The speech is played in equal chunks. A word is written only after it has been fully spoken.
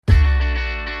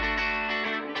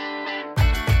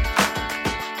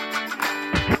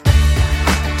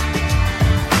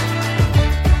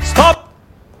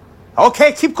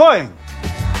Okay, keep going.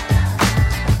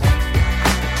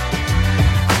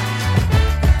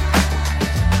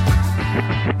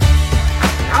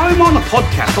 I'm on a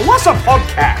podcast. So what's a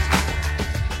podcast?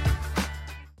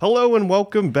 Hello and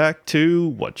welcome back to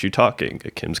What You Talking,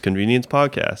 a Kim's Convenience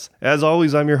podcast. As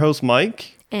always, I'm your host,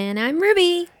 Mike. And I'm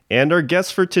Ruby. And our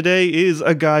guest for today is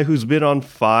a guy who's been on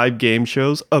 5 game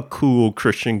shows, a cool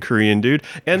Christian Korean dude,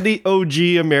 and the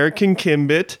OG American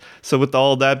Kimbit. So with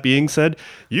all that being said,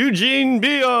 Eugene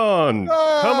Bion,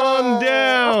 come on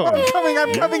down.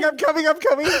 I'm coming.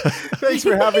 Thanks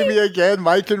for having me again,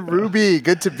 Mike and Ruby.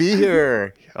 Good to be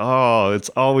here. Oh, it's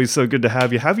always so good to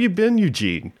have you. How have you been,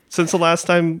 Eugene? Since the last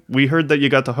time we heard that you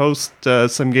got to host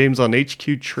some games on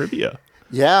HQ Trivia.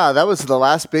 Yeah, that was the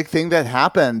last big thing that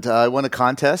happened. I won a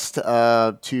contest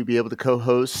to be able to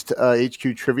co-host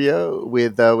HQ Trivia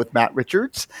with Matt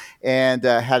Richards, and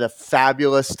had a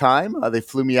fabulous time. They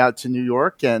flew me out to New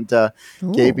York and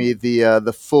gave me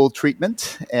the full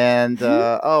treatment. And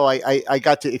I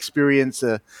got to experience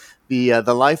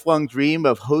the lifelong dream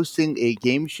of hosting a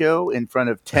game show in front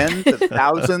of tens of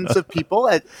thousands of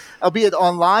people, albeit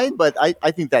online, but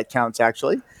I think that counts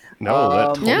actually. No,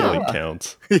 that totally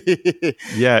counts.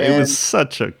 Yeah, it was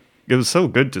so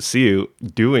good to see you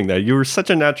doing that. You were such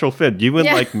a natural fit. You and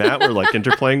like Matt were like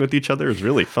interplaying with each other. It was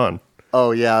really fun.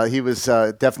 Oh yeah, he was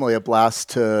definitely a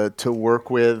blast to work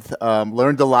with.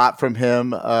 Learned a lot from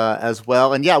him as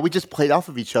well, and yeah, we just played off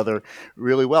of each other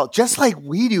really well, just like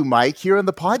we do, Mike, here on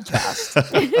the podcast.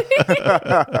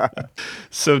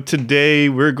 So today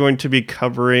we're going to be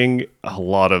covering a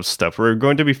lot of stuff. We're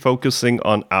going to be focusing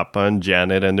on Appa and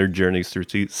Janet and their journeys through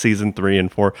season 3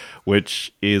 and 4,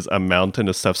 which is a mountain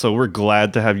of stuff. So we're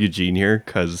glad to have Eugene here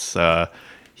because I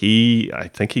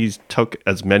think he took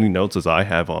as many notes as I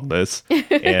have on this,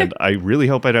 and I really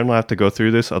hope I don't have to go through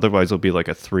this. Otherwise, it'll be like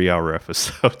a 3-hour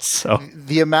episode. So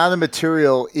the amount of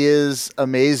material is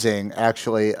amazing.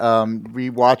 Actually,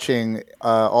 rewatching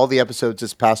all the episodes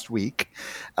this past week,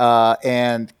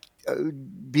 and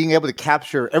being able to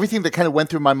capture everything that kind of went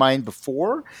through my mind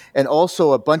before, and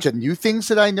also a bunch of new things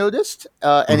that I noticed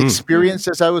and experienced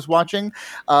as I was watching.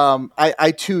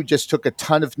 I too just took a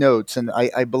ton of notes, and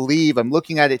I believe I'm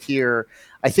looking at it here.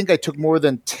 I think I took more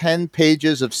than 10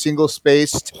 pages of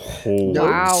single-spaced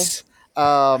notes.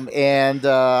 Wow. And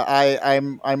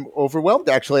I'm overwhelmed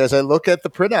actually as I look at the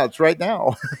printouts right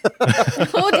now.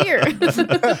 Oh dear.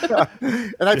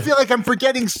 And I feel like I'm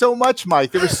forgetting so much,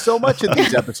 Mike. There was so much in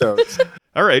these episodes.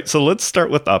 All right, so let's start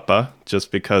with Appa,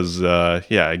 just because,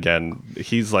 again,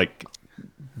 he's like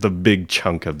the big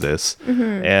chunk of this.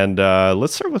 And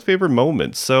let's start with favorite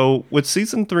moments. So with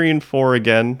season 3 and 4,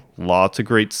 again, lots of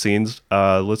great scenes.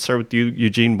 Let's start with you,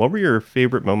 Eugene. What were your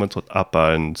favorite moments with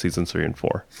Appa in season 3 and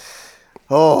 4?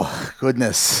 Oh,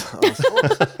 goodness.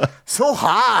 So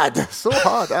hard.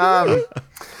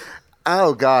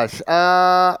 Oh, gosh.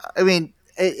 I mean,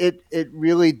 it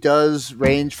really does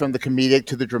range from the comedic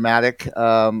to the dramatic.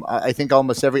 I think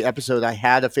almost every episode I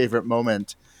had a favorite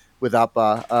moment with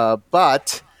Appa.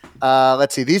 But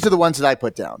let's see. These are the ones that I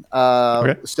put down.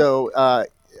 Okay. So I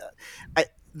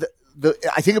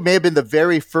think it may have been the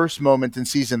very first moment in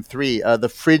season 3, the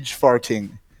fridge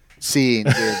farting scene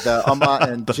with Amma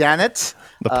and Janet.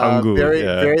 The Pangu,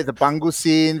 very the Pangu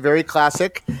scene, very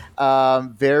classic,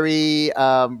 very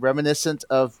reminiscent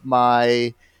of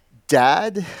my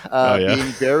dad being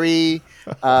very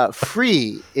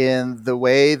free in the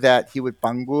way that he would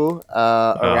Pangu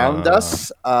around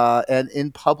us and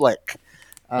in public.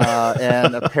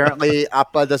 And apparently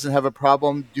Appa doesn't have a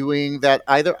problem doing that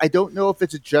either. I don't know if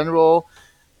it's a general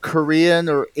Korean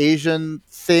or Asian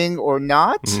thing or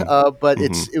not, but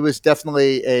it was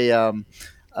definitely a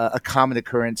common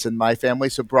occurrence in my family.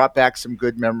 So brought back some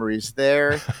good memories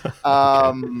there.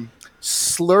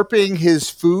 Slurping his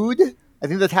food. I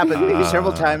think that happened maybe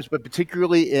several times, but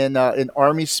particularly in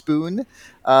Army Spoon,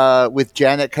 with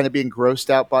Janet kind of being grossed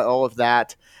out by all of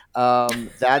that.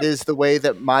 That is the way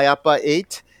that my Appa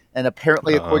ate. And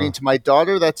apparently, according to my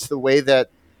daughter, that's the way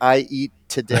that I eat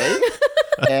today.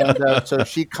 And so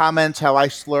she comments how I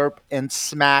slurp and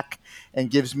smack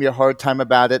and gives me a hard time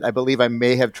about it. I believe I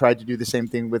may have tried to do the same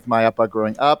thing with my Appa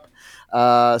growing up.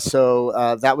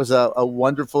 So that was a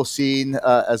wonderful scene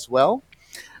as well.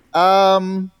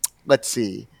 Let's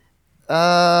see.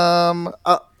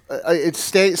 It's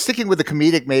sticking with the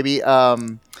comedic, maybe.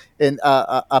 In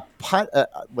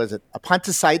was it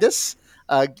Appendicitis,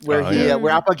 where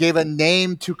Appa gave a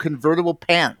name to convertible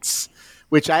pants,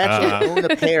 which I actually own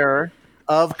a pair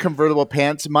of convertible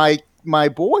pants. My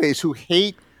boys who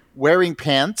hate wearing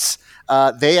pants.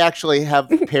 They actually have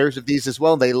pairs of these as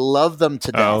well. And they love them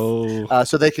to death.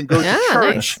 So they can go to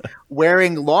church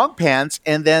wearing long pants,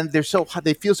 and then they're so hot,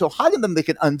 they feel so hot in them, they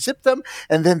can unzip them,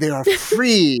 and then they are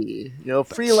free,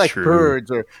 free like birds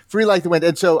or free like the wind.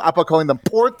 And so Appa calling them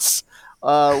ports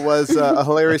was a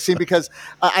hilarious scene, because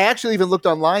I actually even looked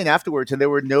online afterwards, and there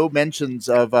were no mentions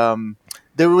of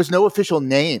there was no official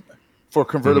name for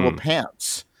convertible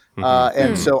pants.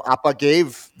 And so Appa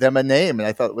gave them a name, and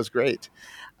I thought it was great.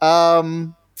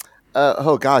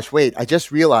 Oh gosh, wait! I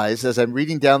just realized as I'm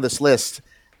reading down this list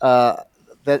that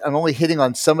I'm only hitting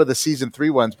on some of the season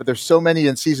 3 ones, but there's so many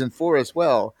in season 4 as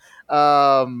well.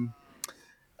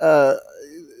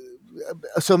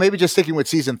 So maybe just sticking with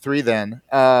season 3 then.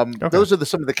 Those are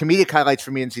some of the comedic highlights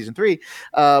for me in season 3.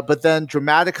 But then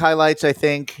dramatic highlights, I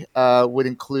think, would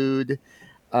include.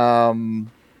 Well,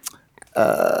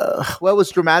 it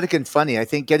was dramatic and funny. I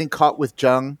think getting caught with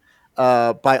Jung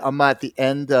by Amma at the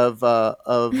end of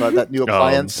that new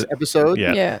appliance episode.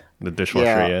 The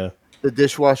dishwasher. The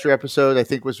dishwasher episode, I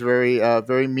think, was very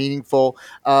very meaningful,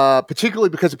 particularly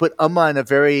because it put Amma in a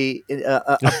very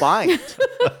a bind,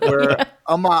 where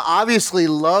Amma obviously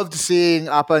loved seeing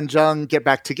Appa and Jung get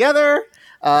back together.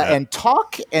 And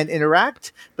talk and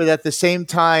interact, but at the same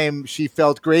time, she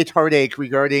felt great heartache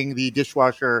regarding the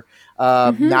dishwasher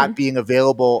not being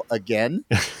available again.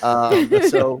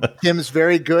 So Kim's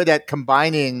very good at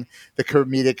combining the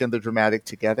comedic and the dramatic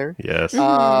together. Yes.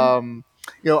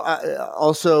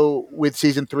 Also with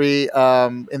season 3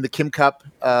 in the Kim Cup,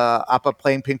 Appa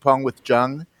playing ping pong with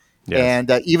Jung. Yes.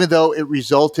 And even though it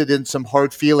resulted in some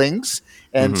hard feelings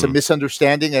and some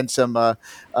misunderstanding and some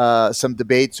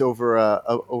debates over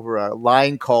a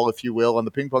line call, if you will, on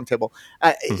the ping pong table,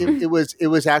 it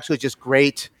was actually just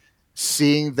great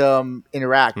seeing them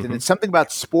interact. And it's something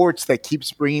about sports that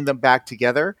keeps bringing them back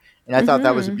together. And I thought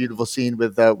that was a beautiful scene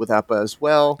with Appa as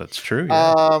well. That's true.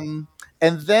 Yeah.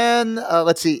 And then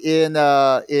let's see, in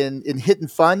Hit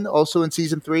and Fun, also in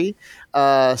season 3,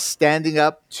 standing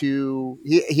up to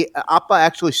Appa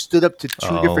actually stood up to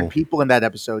 2 different people in that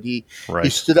episode. He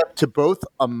stood up to both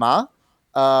Amma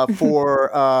for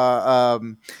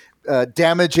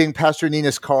damaging Pastor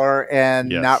Nina's car and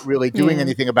not really doing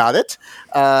anything about it,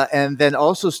 and then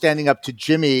also standing up to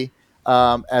Jimmy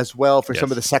as well for some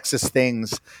of the sexist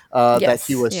things that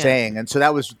he was saying. And so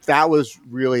that was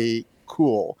really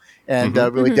cool. And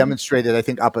really demonstrated, I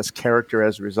think, Appa's character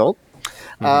as a result.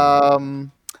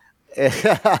 And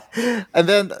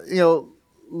then,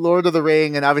 Lord of the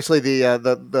Ring, and obviously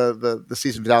the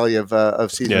season finale of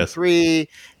season 3,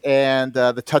 and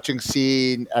the touching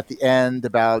scene at the end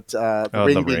about the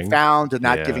ring being found and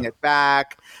not giving it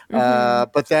back.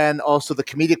 But then also the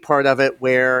comedic part of it,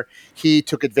 where he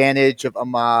took advantage of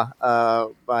Amma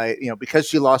by, because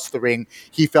she lost the ring,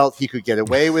 he felt he could get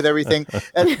away with everything.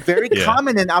 And very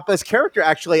common in Appa's character,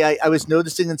 actually. I was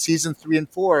noticing in season 3 and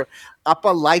 4, Appa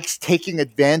likes taking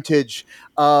advantage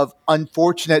of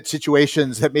unfortunate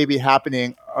situations that may be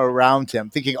happening around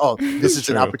him, thinking, this is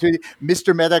an opportunity.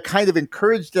 Mr. Meta kind of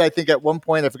encouraged it, I think, at one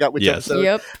point. I forgot which episode.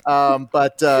 Yep.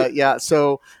 But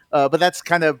that's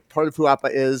kind of part of who Appa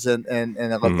is, and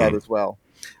I love that as well.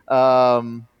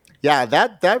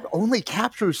 That only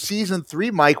captures season 3,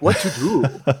 Mike. What to do?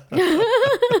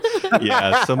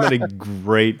 So many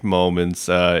great moments,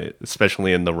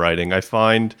 especially in the writing. I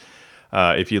find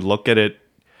if you look at it,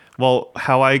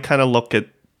 how I kind of look at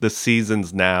the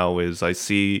seasons now is I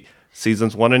see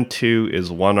seasons 1 and 2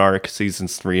 is one arc,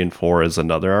 seasons 3 and 4 is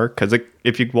another arc. Because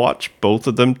if you watch both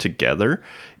of them together,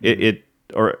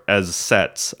 or as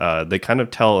sets, they kind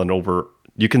of tell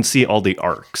you can see all the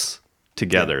arcs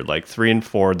together. Like 3 and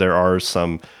 4, there are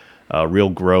some real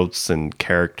growths and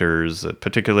characters,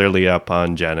 particularly Appa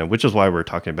and Janet, which is why we're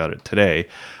talking about it today.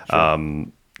 Sure.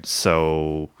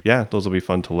 So those will be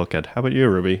fun to look at. How about you,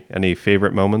 Ruby? Any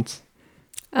favorite moments?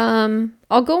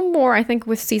 I'll go more, I think,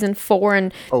 with season 4,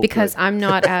 and because I'm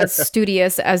not as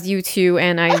studious as you two,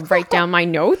 and I write down my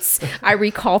notes, I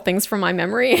recall things from my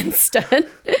memory instead.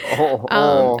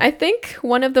 I think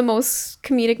one of the most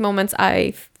comedic moments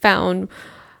I found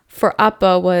for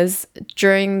Appa was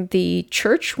during the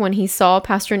church when he saw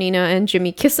Pastor Nina and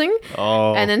Jimmy kissing.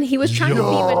 And then he was trying to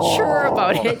be mature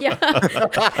about it. Yeah.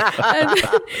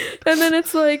 and then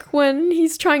it's like when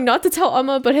he's trying not to tell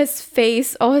Amma, but his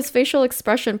facial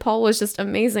expression, Paul was just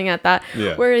amazing at that.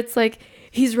 Yeah. Where it's like,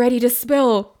 he's ready to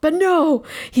spill, but no,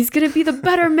 he's going to be the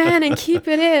better man and keep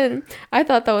it in. I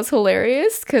thought that was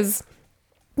hilarious because,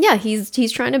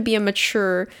 he's trying to be a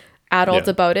mature adult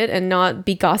about it and not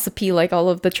be gossipy like all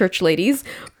of the church ladies,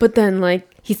 but then like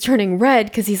he's turning red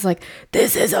because he's like,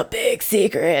 this is a big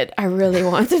secret. I really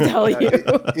want to tell you.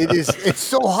 It's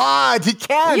so hard. He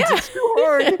can't. Yeah, it's too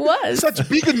hard. it was. Such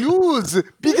big news.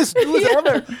 Biggest news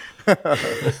ever.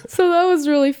 So that was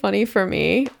really funny for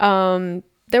me.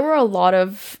 There were a lot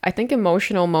of, I think,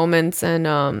 emotional moments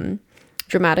and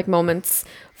dramatic moments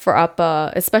for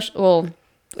Appa, especially, well,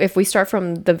 if we start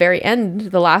from the very end,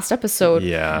 the last episode,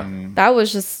 that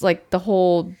was just like the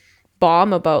whole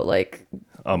bomb about like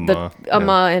Amma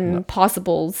and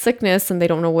possible sickness, and they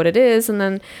don't know what it is, and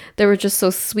then they were just so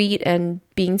sweet and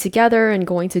being together and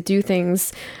going to do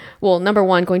things. Well, number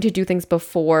one, going to do things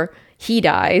before he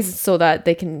dies so that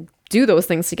they can do those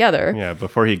things together. Yeah,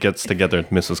 before he gets together with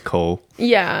Mrs. Cole.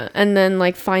 Yeah, and then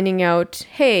like finding out,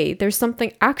 hey, there's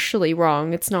something actually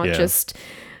wrong. It's not just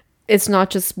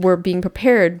we're being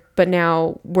prepared, but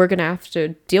now we're gonna have to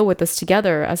deal with this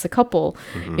together as a couple.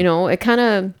 You know, it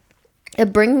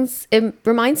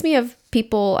reminds me of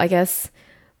people, I guess,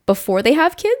 before they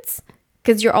have kids,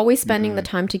 because you're always spending the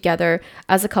time together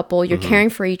as a couple. You're caring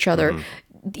for each other.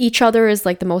 Each other is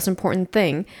like the most important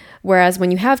thing. Whereas when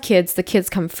you have kids, the kids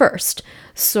come first.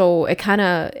 So it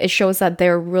shows that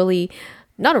they're really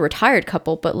not a retired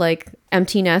couple, but like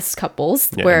empty nest couples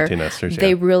where empty nesters,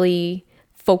 they really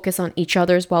focus on each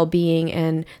other's well-being,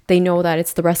 and they know that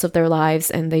it's the rest of their lives,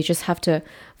 and they just have to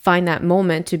find that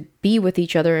moment to be with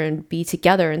each other and be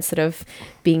together instead of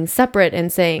being separate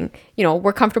and saying, you know,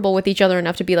 we're comfortable with each other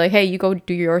enough to be like, hey, you go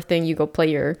do your thing, you go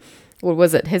play your, what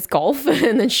was it, his golf,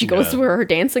 and then she goes to her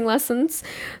dancing lessons.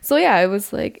 So yeah, it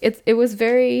was like, it was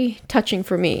very touching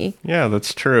for me. Yeah,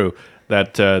 that's true.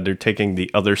 That they're taking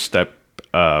the other step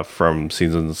from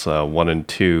seasons 1 and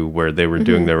 2, where they were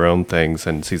doing their own things,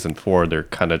 and season 4 they're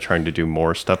kind of trying to do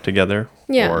more stuff together.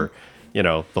 Or, you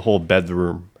know, the whole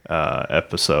bedroom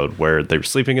episode where they were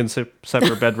sleeping in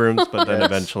separate bedrooms, but then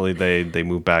eventually they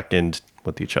move back in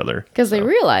with each other because they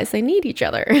realize they need each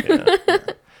other.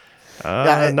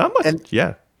 Not much.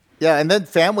 Yeah, and then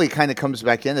family kind of comes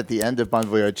back in at the end of Bon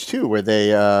Voyage too, where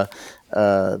they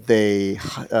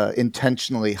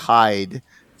intentionally hide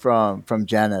from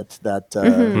Janet that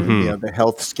you know, the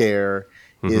health scare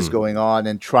is going on,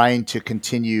 and trying to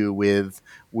continue with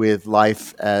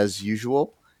life as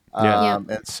usual.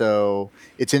 And so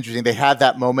it's interesting. They had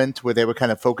that moment where they were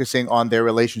kind of focusing on their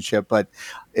relationship, but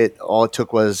all it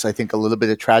took was, I think, a little bit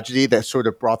of tragedy that sort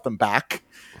of brought them back,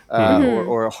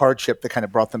 or a hardship that kind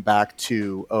of brought them back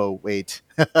to, oh, wait,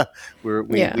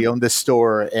 we own this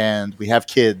store and we have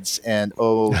kids, and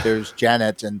there's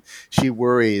Janet, and she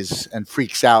worries and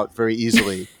freaks out very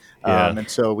easily. And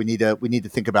so we need to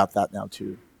think about that now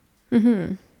too.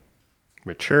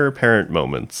 Mature parent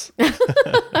moments.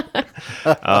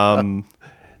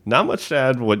 Not much to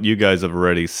add what you guys have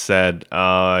already said.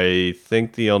 I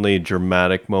think the only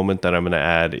dramatic moment that I'm going to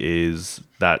add is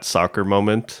that soccer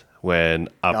moment when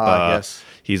Appa,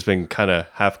 he's been kind of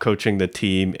half coaching the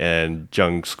team, and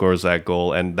Jung scores that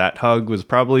goal, and that hug was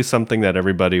probably something that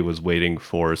everybody was waiting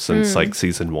for since like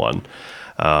season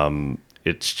 1.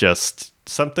 It's just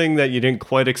something that you didn't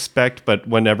quite expect, but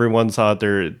when everyone saw it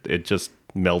there, it just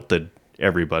melted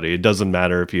everybody. It doesn't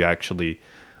matter if you actually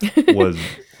was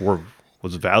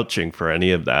vouching for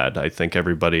any of that. I think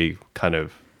everybody kind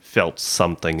of felt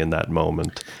something in that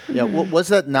moment. Yeah, was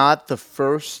that not the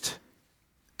first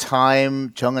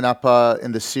time Jung and Appa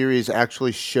in the series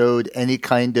actually showed any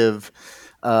kind of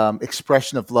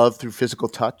expression of love through physical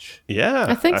touch? Yeah,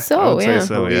 I think so. I would say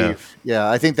so, yeah.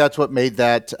 I think that's what made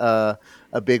that a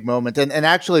big moment. And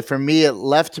actually, for me, it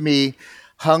left me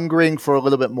hungering for a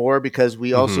little bit more, because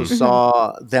we also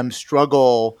saw them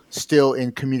struggle still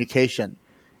in communication,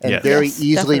 and very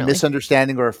easily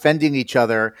misunderstanding or offending each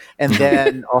other, and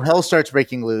then all hell starts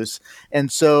breaking loose.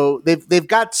 And so they've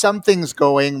got some things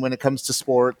going when it comes to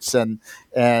sports and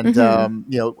fixing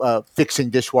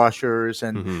dishwashers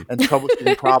and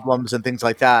troubleshooting problems and things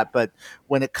like that. But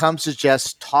when it comes to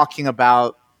just talking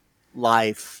about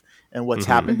life and what's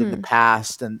happened in the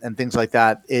past and things like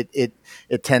that, it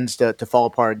tends to fall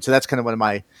apart. And so that's kind of one of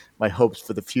my hopes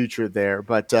for the future there.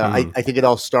 But I think it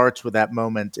all starts with that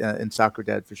moment in Soccer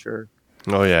Dad for sure.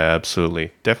 Oh, yeah,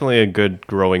 absolutely. Definitely a good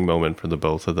growing moment for the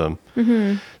both of them.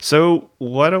 So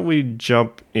why don't we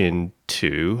jump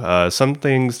into some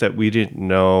things that we didn't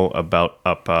know about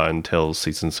Appa until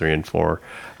seasons 3 and 4.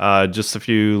 Just a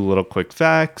few little quick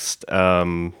facts.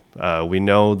 We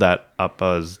know that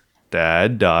Appa's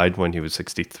dad died when he was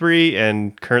 63,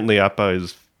 and currently Appa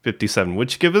is 57,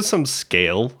 which gives us some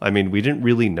scale. I mean, we didn't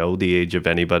really know the age of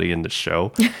anybody in the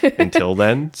show until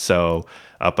then. So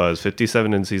Appa is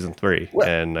 57 in season 3.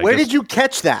 Where did you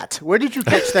catch that? Where did you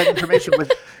catch that information?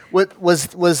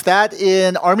 Was that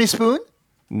in Army Spoon?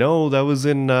 No, that was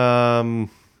in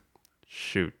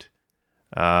shoot.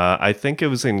 I think it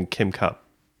was in Kim Cup.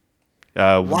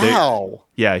 Wow.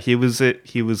 He was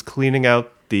cleaning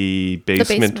out the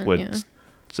basement with.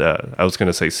 I was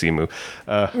gonna say Simu,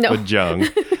 with Jung,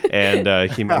 and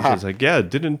he mentions like,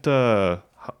 didn't Haraboji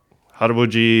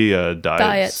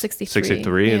die at 63?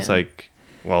 63? Yeah. It's like,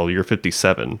 well, you're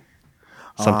 57,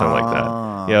 something like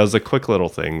that. Yeah, it was a quick little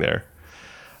thing there.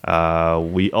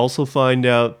 We also find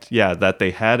out, that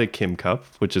they had a Kim Cup,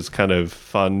 which is kind of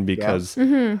fun because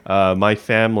my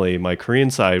family, my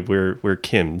Korean side, we're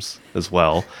Kims as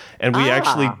well, and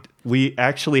we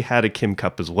actually had a Kim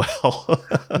Cup as well.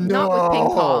 Not with ping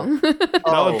pong.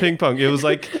 Not with ping pong. It was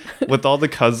like with all the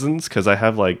cousins, because I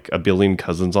have like a billion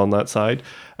cousins on that side.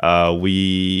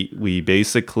 We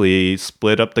basically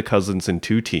split up the cousins in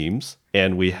 2 teams,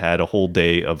 and we had a whole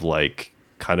day of like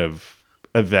kind of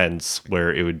events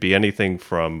where it would be anything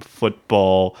from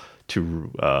football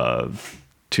to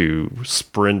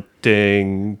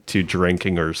sprinting to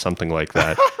drinking or something like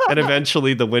that. And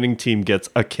eventually the winning team gets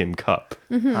a Kim Cup.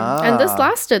 And this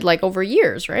lasted like over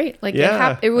years, right? Like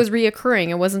it was reoccurring.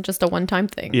 It wasn't just a one-time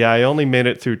thing. Yeah, I only made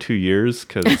it through 2 years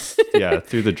because,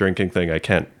 through the drinking thing, I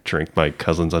can't drink my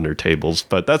cousins under tables.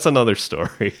 But that's another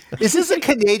story. Is this a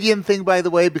Canadian thing, by the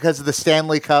way, because of the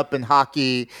Stanley Cup and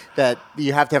hockey, that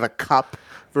you have to have a cup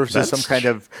versus some kind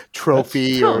of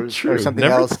trophy or something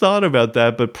Never else? thought about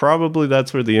that, but probably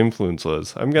that's where the influence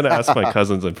was. I'm going to ask my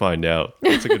cousins and find out.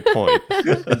 That's a good point.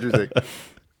 Interesting.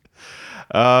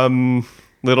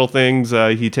 Little things,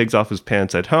 he takes off his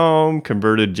pants at home,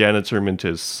 converted Janet's room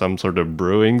into some sort of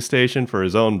brewing station for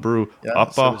his own brew.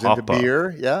 Appa so it was into Hoppa.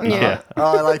 beer. Yeah. Yeah.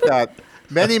 Oh, I like that.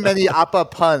 Many Appa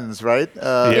puns, right?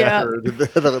 For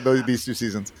these 2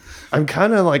 seasons. I'm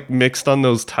kind of like mixed on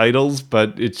those titles,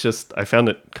 but it's just, I found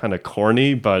it kind of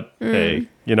corny, but hey,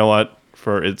 you know what?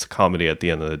 It's comedy at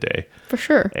the end of the day. For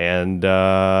sure. And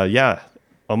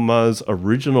Amma's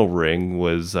original ring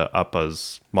was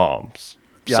Appa's mom's.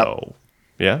 Yep. So,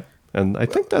 yeah. And I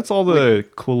think that's all the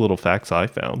cool little facts I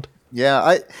found.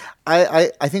 Yeah,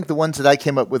 I think the ones that I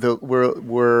came up with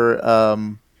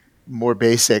were more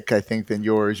basic, I think, than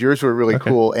yours. Yours were really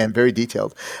cool and very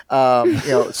detailed.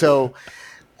 So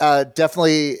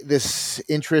definitely this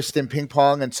interest in ping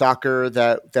pong and soccer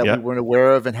that we weren't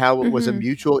aware of, and how it was a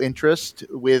mutual interest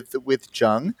with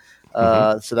Jung.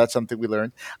 So that's something we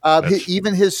learned.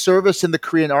 Even his service in the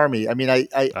Korean Army. I mean, I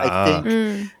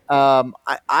think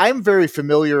I'm very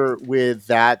familiar with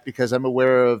that because I'm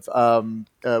aware of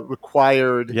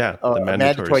required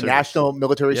mandatory national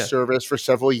military service for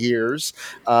several years,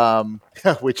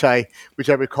 which I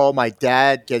recall my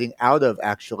dad getting out of,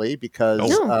 actually,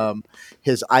 because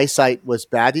his eyesight was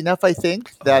bad enough, I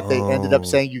think, that they ended up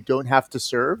saying you don't have to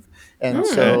serve. And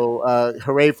so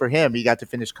hooray for him. He got to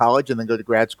finish college and then go to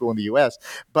grad school in the U.S.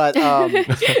 But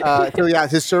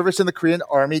his service in the Korean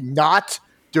Army, not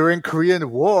during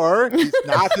Korean War. He's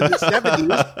not in the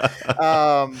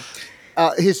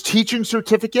 70s. His teaching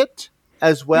certificate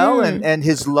as well, and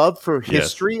his love for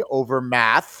history over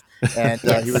math. And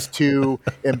he was too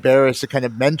embarrassed to kind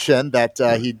of mention that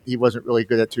he wasn't really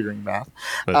good at tutoring math.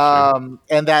 And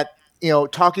that,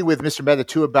 talking with Mr. Mehta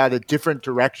too about a different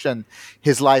direction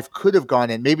his life could have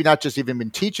gone in, maybe not just even been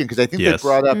teaching, because I think they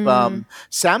brought up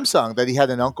Samsung, that he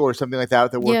had an uncle or something like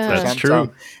that worked for That's Samsung.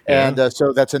 True. And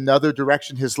so that's another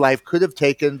direction his life could have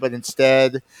taken, but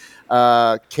instead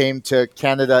came to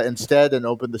Canada instead and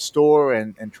opened the store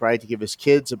and tried to give his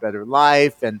kids a better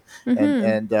life, and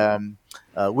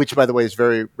which, by the way, is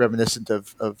very reminiscent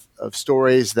of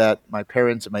stories that my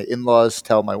parents and my in-laws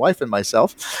tell my wife and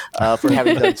myself for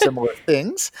having done similar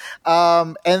things.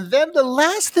 And then the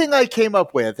last thing I came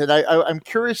up with, and I'm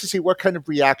curious to see what kind of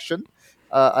reaction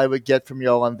I would get from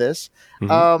y'all on this.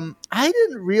 I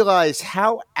didn't realize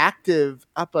how active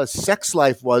Appa's sex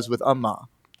life was with Amma.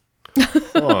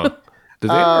 Did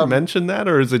they ever mention that,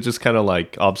 or is it just kind of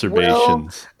like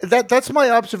observations? Well, that's my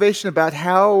observation about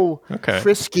how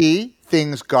frisky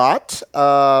things got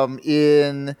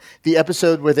in the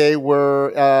episode where they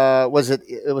were. Was it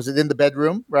in the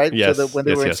bedroom, right? Yes. So that when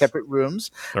they were in separate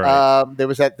rooms, right. There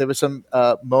was some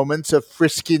moments of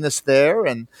friskiness there,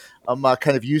 and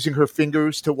kind of using her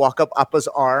fingers to walk up Appa's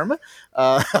arm.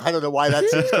 I don't know why that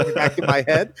seems coming back in my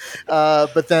head,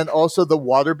 but then also the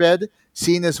waterbed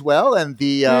scene as well, and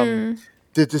the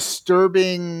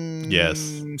disturbing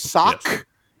sock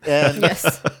and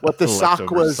what the sock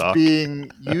was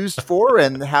being used for,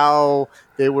 and how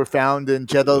they were found in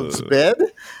Jedda's bed.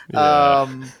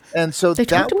 And so they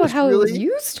talked about how it was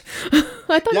used.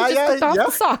 I thought you just took off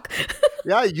the sock.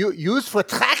 Used for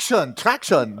traction.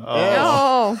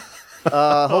 Oh.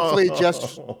 Hopefully,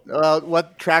 just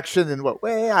what traction in what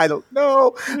way, I don't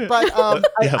know. But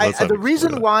the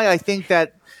reason why I think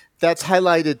that that's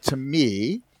highlighted to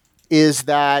me is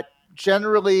that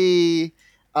generally,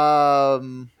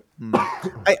 I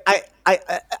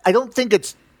don't think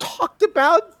it's talked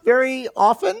about very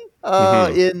often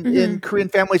in Korean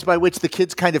families, by which the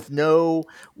kids kind of know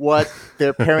what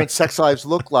their parents' sex lives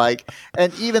look like.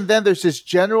 And even then, there's this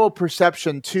general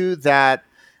perception, too, that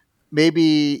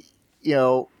maybe,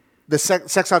 the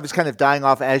sex life is kind of dying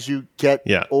off as you get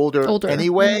older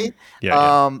anyway.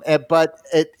 But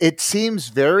it seems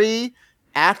very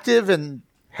active and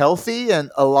healthy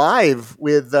and alive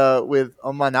with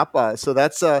Oma and Appa. So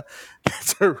that's a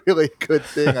really good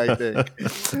thing, I think.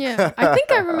 Yeah, I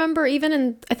think I remember I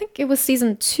think it was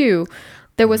season 2,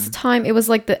 there was a time, it was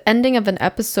like the ending of an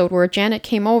episode where Janet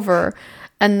came over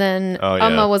and then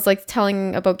Amma was like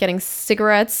telling about getting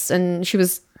cigarettes and she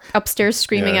was upstairs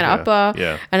screaming at Appa.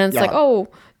 Yeah. And it's like, oh,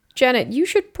 Janet, you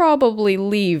should probably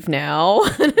leave now.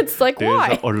 And it's like, why?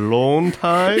 There's alone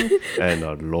time and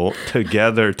alone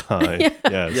together time.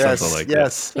 Something like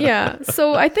that. Yeah.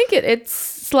 So I think it's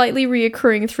slightly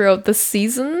reoccurring throughout the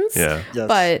seasons. Yeah. Yes.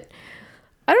 But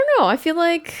I don't know. I feel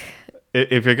like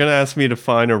if you're going to ask me to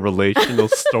find a relational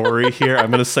story here,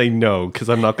 I'm going to say no, because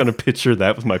I'm not going to picture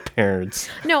that with my parents.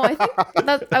 No, I think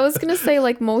that I was going to say,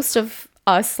 like, most of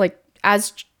us, like,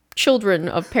 as children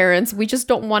of parents, we just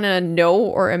don't want to know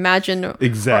or imagine or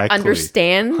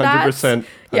understand 100%,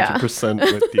 100%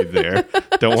 with you there.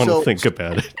 Don't want to think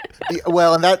about it.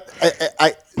 Well, and that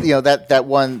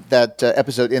that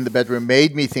episode in the bedroom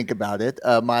made me think about it.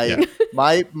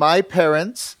 My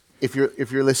parents, if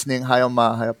you're listening, hi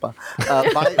Oma, hi Appa.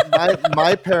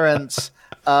 My parents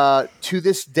to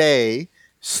this day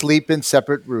sleep in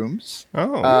separate rooms.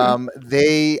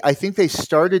 I think they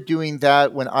started doing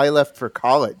that when I left for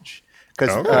college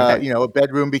because a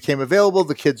bedroom became available.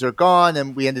 The kids are gone,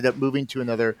 and we ended up moving to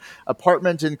another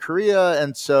apartment in Korea,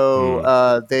 and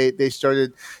so they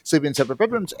started sleeping in separate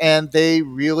bedrooms. And they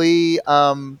really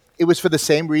it was for the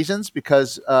same reasons,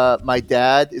 because my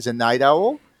dad is a night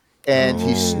owl and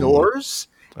he snores,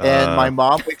 and my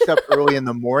mom wakes up early in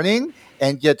the morning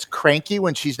and gets cranky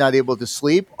when she's not able to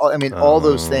sleep. I mean, all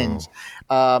those things.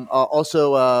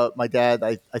 Also, my dad,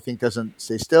 I think, doesn't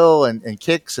stay still and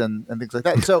kicks and things like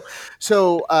that.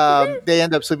 So they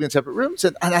end up sleeping in separate rooms.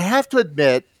 And I have to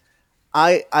admit,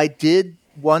 I did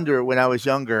wonder when I was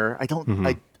younger. I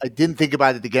didn't think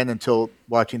about it again until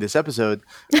watching this episode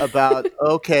about,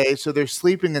 okay, so they're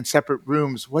sleeping in separate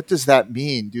rooms. What does that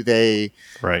mean? Do they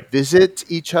visit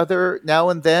each other now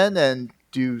and then? And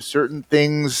do certain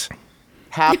things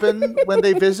happen when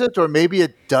they visit, or maybe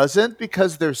it doesn't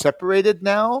because they're separated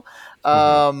now?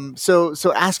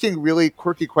 So asking really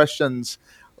quirky questions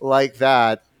like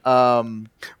that.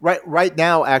 Right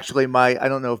now, actually, I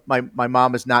don't know if my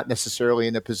mom is not necessarily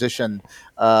in a position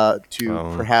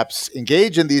to perhaps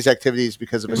engage in these activities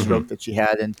because of a stroke that she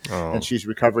had, and she's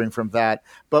recovering from that.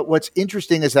 But what's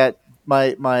interesting is that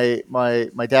my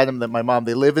dad and my mom,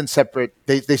 they live in separate.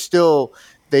 They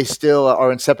still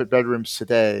are in separate bedrooms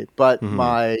today. But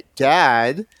my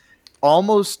dad,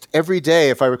 almost every day,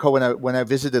 if I recall, when I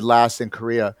visited last in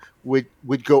Korea, would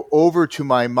go over to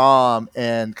my mom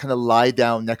and kind of lie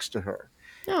down next to her.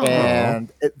 And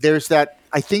there's that.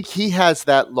 I think he has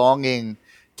that longing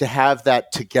to have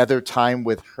that together time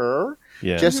with her.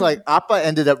 Yeah. Just like Appa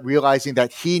ended up realizing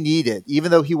that he needed,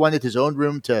 even though he wanted his own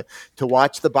room to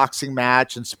watch the boxing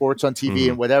match and sports on TV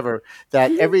and whatever, that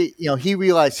he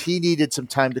realized he needed some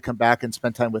time to come back and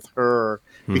spend time with her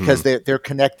because they're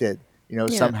connected,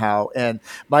 somehow. And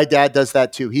my dad does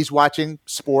that too. He's watching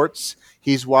sports.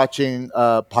 He's watching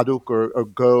Baduk or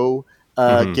Go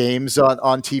games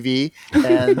on TV,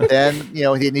 and then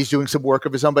he's doing some work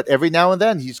of his own. But every now and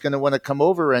then he's going to want to come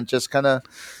over and just kind of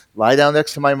lie down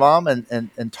next to my mom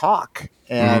and talk.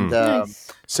 And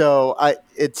nice. So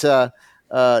it's a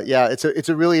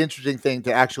really interesting thing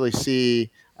to actually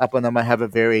see Appa and Amma have a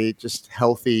very just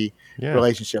healthy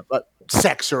relationship, but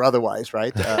sex or otherwise,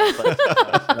 right?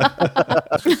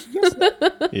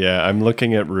 Yeah, I'm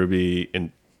looking at Ruby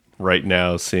right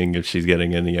now, seeing if she's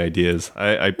getting any ideas.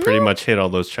 I pretty much hit all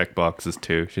those check boxes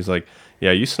too. She's like,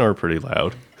 yeah, you snore pretty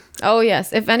loud. Oh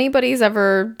yes, if anybody's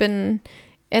ever been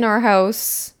in our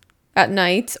house at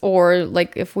night, or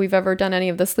like if we've ever done any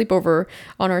of the sleepover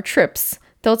on our trips,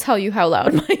 they'll tell you how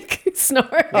loud Mike snores.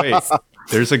 Wait,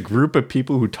 There's a group of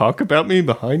people who talk about me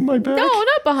behind my back? No,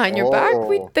 not behind your back.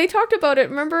 They talked about it.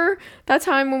 Remember that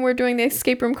time when we were doing the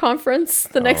escape room conference?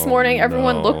 The next morning,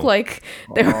 everyone looked like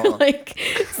they were like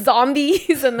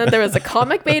zombies, and then there was a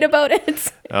comic made about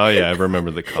it. Oh yeah, I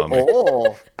remember the comic.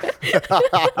 Oh,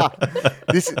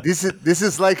 this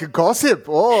is like a gossip.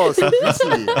 Oh, so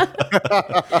juicy.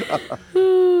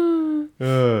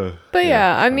 But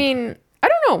yeah, I mean, I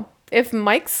don't know. If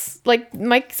Mike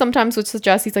sometimes would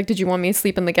suggest, he's like, did you want me to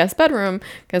sleep in the guest bedroom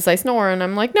because I snore? And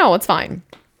I'm like, no, it's fine.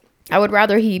 I would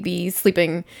rather he be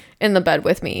sleeping in the bed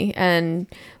with me. And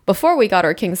before we got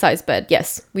our king size bed,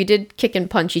 yes, we did kick and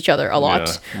punch each other a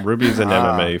lot. Yeah. Ruby's an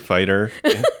MMA fighter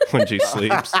when she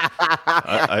sleeps.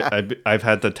 I've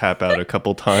had to tap out a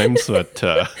couple times, but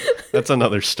that's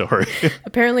another story.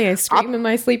 Apparently I scream in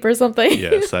my sleep or something.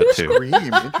 Yes, that too. Scream.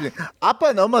 Interesting. Appa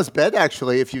and Oma's bed,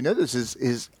 actually, if you notice,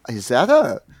 is that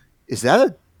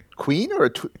a queen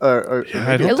or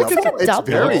Yeah, it looks like a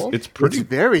double. It's pretty. It's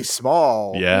very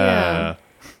small. Yeah.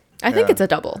 I think it's a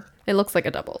double. It looks like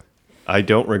a double. I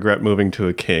don't regret moving to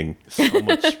a king. So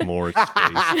much more space.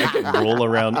 I can roll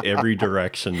around every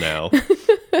direction now.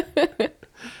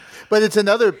 But it's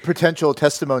another potential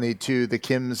testimony to the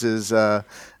Kims'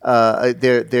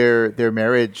 their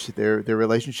marriage, their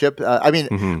relationship. I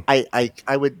mean,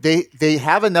 I would they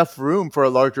have enough room for a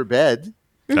larger bed.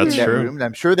 That's in that true. room, and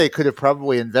I'm sure they could have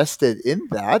probably invested in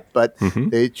that, but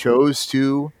they chose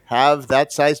to have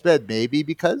that size bed, maybe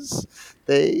because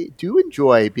they do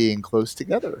enjoy being close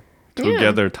together.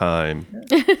 Together time.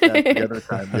 Yeah, together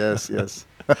time. Yes.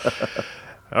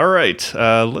 All right,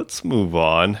 let's move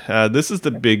on. This is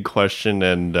the big question,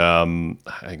 and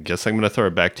I guess I'm going to throw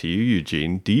it back to you,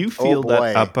 Eugene. Do you feel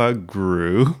that Appa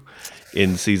grew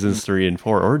in seasons 3 and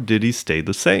 4, or did he stay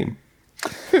the same?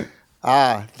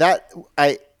 That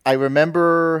I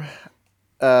remember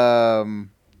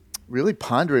really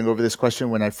pondering over this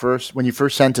question when you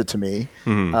first sent it to me,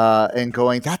 and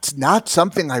going, that's not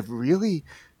something I've really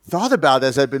thought about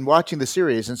as I've been watching the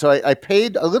series. And so I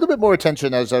paid a little bit more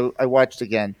attention as I watched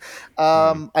again.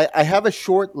 I have a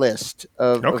short list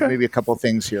of maybe a couple of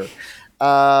things here.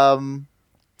 I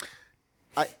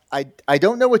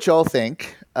don't know what y'all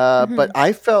think, but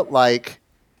I felt like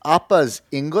Appa's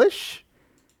English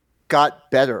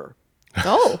got better.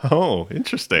 Oh,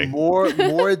 interesting. More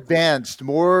advanced,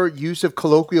 more use of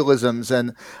colloquialisms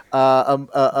and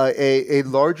a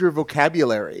larger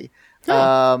vocabulary.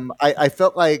 I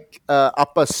felt like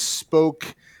Appa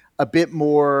spoke a bit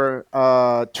more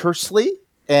tersely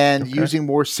and using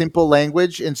more simple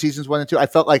language in seasons 1 and 2. I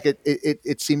felt like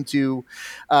it seemed to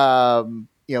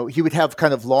he would have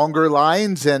kind of longer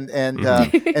lines and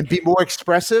be more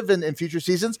expressive in future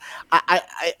seasons.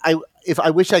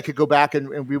 I wish I could go back and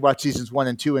rewatch seasons 1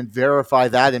 and 2 and verify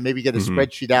that and maybe get a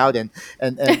spreadsheet out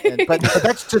but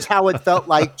that's just how it felt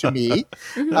like to me.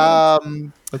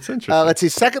 That's interesting. Let's see.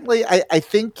 Secondly, I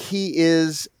think he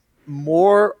is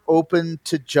more open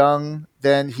to Jung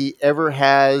than he ever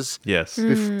has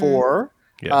before.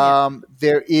 Yes.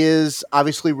 There is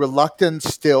obviously reluctance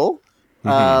still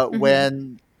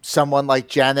when someone like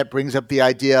Janet brings up the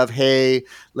idea of, hey,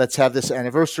 let's have this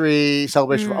anniversary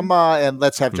celebration for Amma and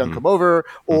let's have Jung come over,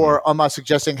 or Amma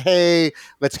suggesting, hey,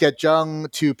 let's get Jung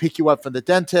to pick you up from the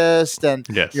dentist, and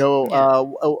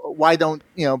why don't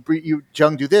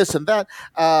Jung do this and that,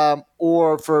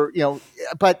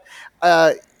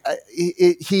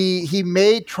 he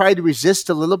may try to resist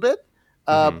a little bit,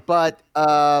 but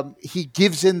he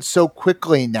gives in so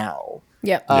quickly now.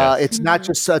 It's not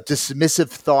just a dismissive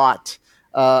thought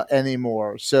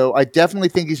anymore. So I definitely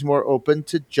think he's more open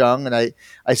to Jung, and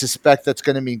I suspect that's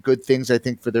going to mean good things, I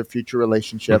think, for their future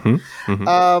relationship.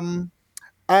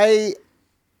 I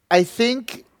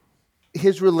think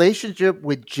his relationship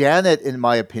with Janet, in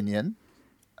my opinion,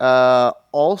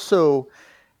 also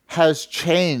has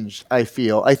changed, I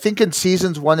feel. I think in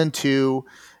seasons 1 and 2,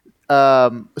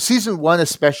 season 1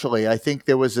 especially, I think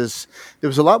there was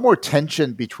a lot more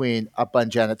tension between Appa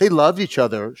and Janet. They loved each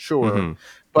other, sure,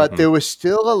 but there was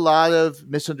still a lot of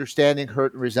misunderstanding,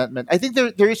 hurt, and resentment. I think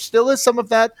there still is some of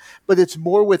that, but it's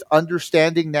more with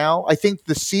understanding now. I think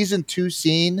the season 2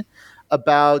 scene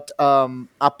about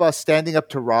Appa standing up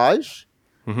to Raj,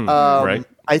 right.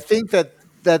 I think that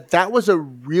was a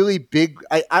really big,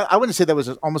 I wouldn't say that was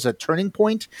almost a turning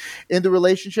point in the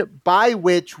relationship, by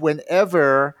which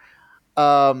whenever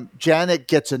Janet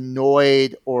gets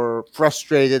annoyed or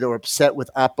frustrated or upset with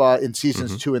Appa in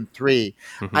seasons 2 and 3,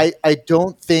 I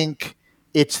don't think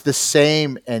it's the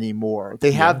same anymore.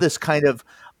 They have this kind of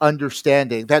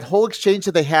understanding. That whole exchange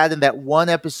that they had in that one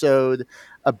episode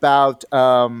about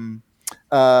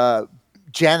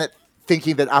Janet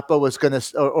thinking that Appa was going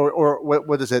to, or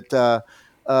what is it?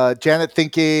 Janet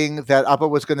thinking that Appa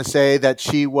was going to say that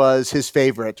she was his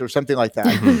favorite or something like that.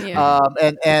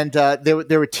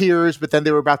 There were tears, but then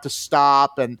they were about to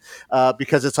stop, and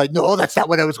because it's like, no, that's not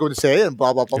what I was going to say, and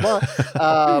blah blah blah blah.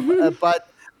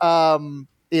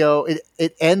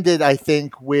 It ended, I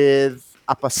think, with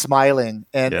Appa smiling,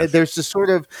 and there's this sort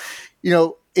of,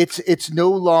 it's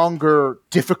no longer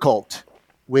difficult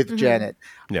with Janet.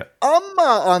 Yeah.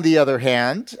 On the other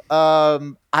hand,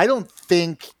 I don't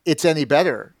think it's any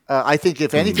better. I think,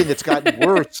 if anything, it's gotten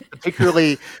worse,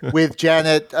 particularly with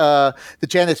Janet,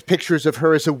 Janet's pictures of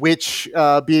her as a witch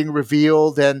being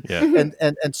revealed, and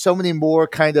so many more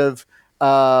kind of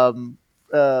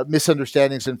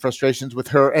misunderstandings and frustrations with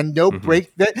her, and no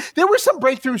break. There were some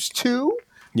breakthroughs too.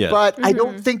 Yeah. But I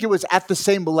don't think it was at the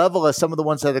same level as some of the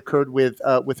ones that occurred with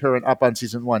her and Up on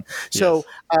season 1. So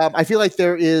I feel like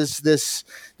there is this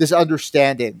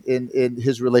understanding in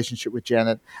his relationship with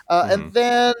Janet. And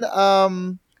then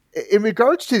in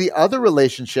regards to the other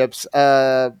relationships,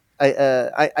 I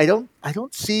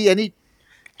don't see any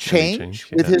change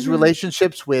with his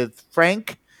relationships with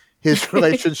Frank. His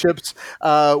relationships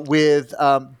with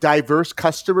diverse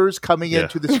customers coming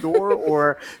into the store,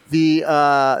 or the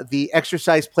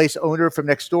exercise place owner from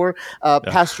next door,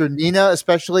 Pastor Nina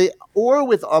especially, or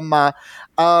with Amma.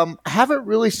 Haven't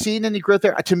really seen any growth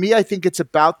there. To me, I think it's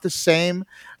about the same.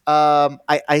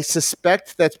 I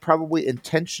suspect that's probably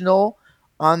intentional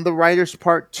on the writer's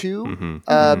part too,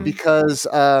 because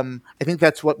I think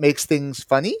that's what makes things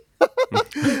funny.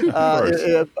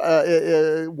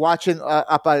 Watching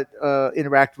Appa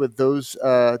interact with those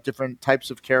different types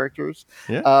of characters,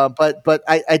 but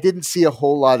I didn't see a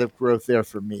whole lot of growth there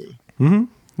for me.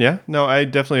 Yeah, no, I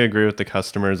definitely agree with the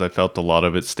customers. I felt a lot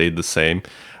of it stayed the same.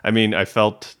 I mean, I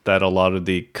felt that a lot of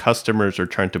the customers are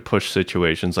trying to push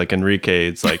situations. Like Enrique,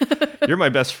 it's like, you're my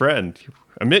best friend.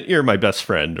 Admit you're my best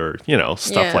friend, or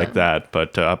stuff like that.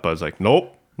 But Appa's like,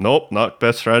 nope, not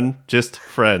best friend, just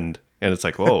friend. And it's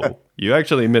like, whoa, you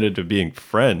actually admitted to being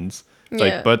friends,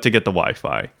 but to get the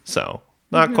Wi-Fi. So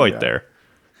not quite there.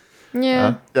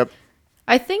 Yeah. Yep.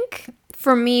 I think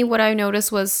for me, what I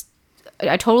noticed was,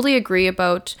 I totally agree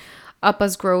about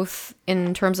Appa's growth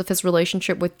in terms of his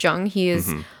relationship with Jung. He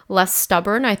is less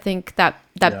stubborn. I think that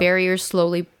barrier is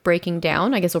slowly breaking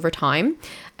down, I guess, over time.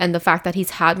 And the fact that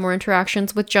he's had more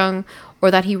interactions with Jung,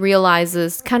 or that he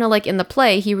realizes, kind of like in the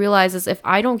play, he realizes, if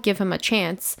I don't give him a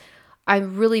chance, I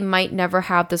really might never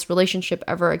have this relationship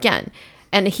ever again.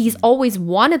 And he's always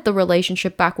wanted the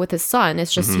relationship back with his son.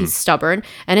 It's just he's stubborn,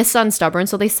 and his son's stubborn,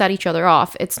 so they set each other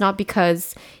off. It's not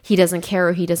because he doesn't care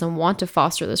or he doesn't want to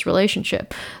foster this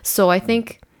relationship. So I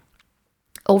think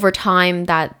over time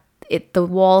that the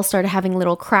wall started having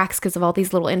little cracks because of all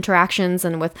these little interactions,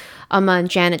 and with Amma and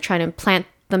Janet trying to plant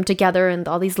them together, and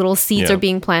all these little seeds are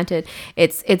being planted.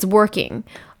 It's working.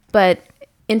 But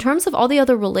in terms of all the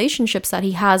other relationships that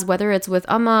he has, whether it's with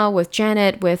Amma, with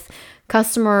Janet, with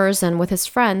customers, and with his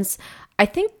friends, I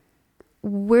think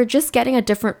we're just getting a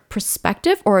different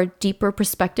perspective, or a deeper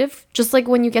perspective. Just like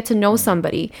when you get to know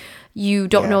somebody, you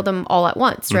don't know them all at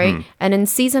once, right? And in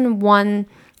season 1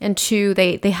 and 2,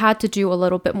 they had to do a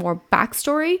little bit more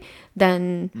backstory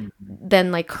than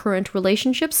like current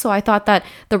relationships. So I thought that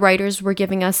the writers were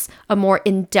giving us a more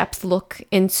in-depth look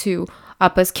into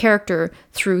Appa's character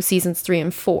through seasons 3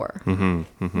 and 4.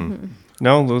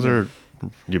 No, those are,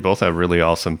 you both have really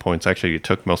awesome points. Actually, you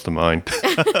took most of mine,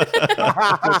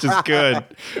 which is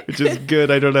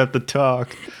good. I don't have to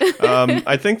talk.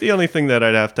 I think the only thing that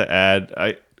I'd have to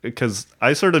add, because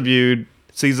I sort of viewed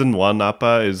season 1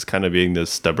 Appa as kind of being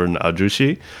this stubborn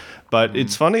ajushi. But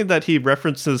it's funny that he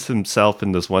references himself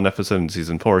in this one episode in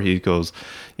season 4. He goes,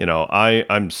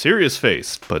 I'm serious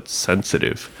faced, but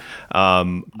sensitive.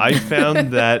 I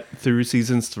found that through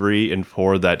seasons 3 and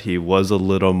 4 that he was a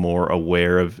little more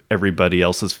aware of everybody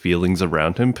else's feelings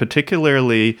around him,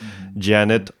 particularly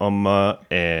Janet, Amma,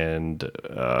 and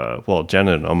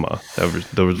Janet and Amma.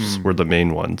 Those were the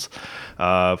main ones.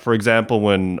 For example,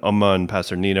 when Amma and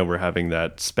Pastor Nina were having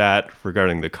that spat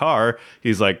regarding the car,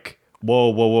 he's like, whoa,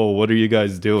 what are you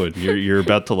guys doing? You're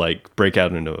about to like break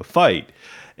out into a fight.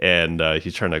 And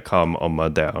he's trying to calm Amma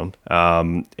down.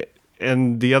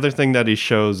 And the other thing that he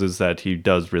shows is that he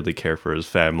does really care for his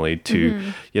family to,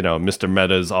 Mr.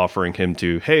 Meta's offering him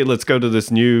to, hey, let's go to this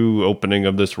new opening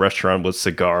of this restaurant with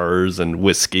cigars and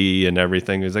whiskey and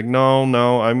everything. He's like,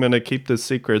 no, I'm going to keep this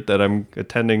secret that I'm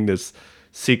attending this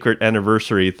secret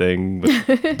anniversary thing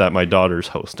that my daughter's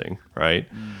hosting, right?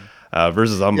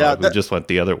 versus Amma, who just went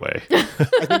the other way.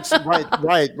 I think so,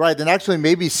 right. And actually,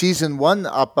 maybe season 1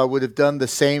 Appa would have done the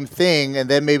same thing, and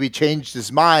then maybe changed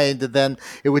his mind, and then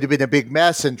it would have been a big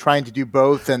mess and trying to do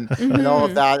both and all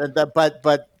of that. And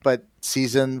but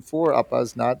season 4 Appa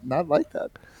is not like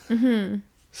that. Mm-hmm.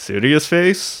 Serious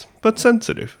face, but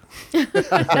sensitive.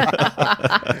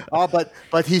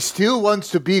 But he still wants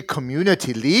to be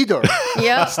community leader.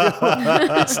 Yeah.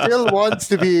 He still wants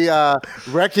to be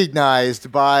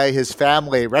recognized by his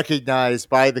family, recognized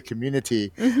by the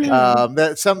community.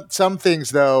 That some things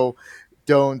though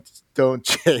don't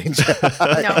change. No,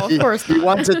 of course not. He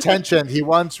wants attention. He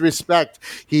wants respect.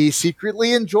 He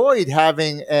secretly enjoyed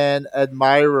having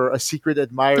a secret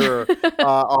admirer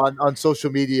on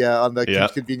social media on the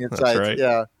Kim's Convenience site. Right.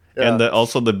 Yeah. And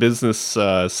also the business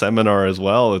seminar as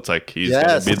well. It's like he's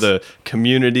going to be the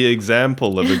community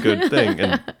example of a good thing.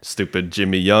 And stupid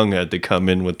Jimmy Young had to come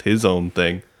in with his own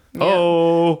thing. Yeah.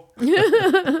 Oh.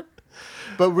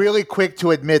 But really quick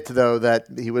to admit, though, that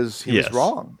he was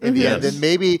wrong in the end. And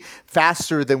maybe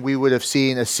faster than we would have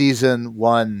seen a season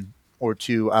 1 or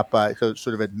 2 up, sort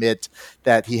of admit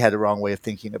that he had a wrong way of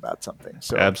thinking about something.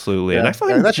 So absolutely, and I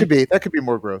find that could be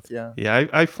more growth. Yeah,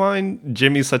 I find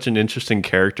Jimmy such an interesting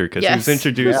character because he was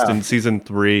introduced in season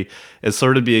 3 as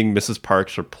sort of being Mrs.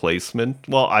 Park's replacement.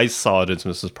 Well, I saw it as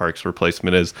Mrs. Park's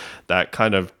replacement, as that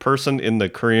kind of person in the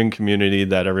Korean community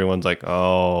that everyone's like,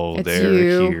 oh, it's they're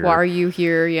you. here. Why are you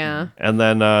here? Yeah, and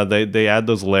then they add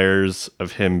those layers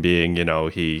of him being,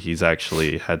 he's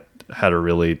actually had a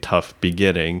really tough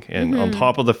beginning, and on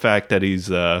top of the fact that he's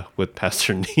with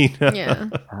Pastor Nina,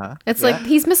 it's like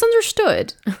he's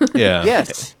misunderstood.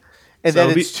 Yes. And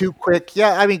then it's too quick.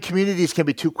 Yeah, I mean, communities can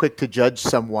be too quick to judge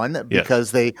someone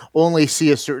because they only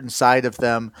see a certain side of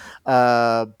them.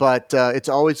 But it's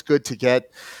always good to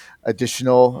get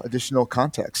additional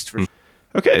context.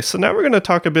 Okay, so now we're going to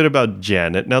talk a bit about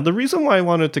Janet. Now, the reason why I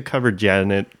wanted to cover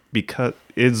Janet because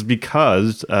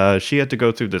she had to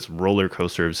go through this roller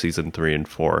coaster of season 3 and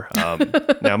 4.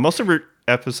 Now, most of her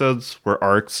episodes were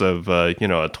arcs of a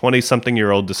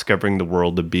 20-something-year-old discovering the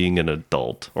world of being an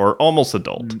adult or almost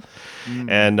adult.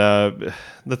 And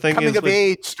the thing coming is, of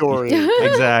age story.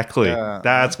 Exactly.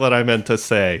 That's what I meant to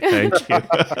say. Thank you.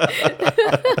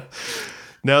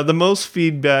 Now, most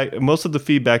of the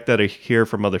feedback that I hear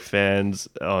from other fans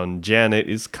on Janet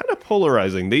is kind of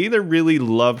polarizing. They either really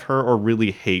love her or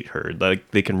really hate her. Like,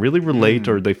 they can really relate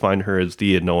or they find her as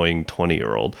the annoying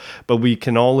 20-year-old. But we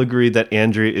can all agree that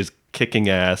Andrea is kicking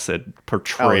ass at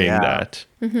portraying that.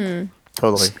 Mm-hmm.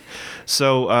 Totally.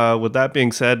 So, with that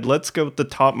being said, let's go with the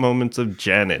top moments of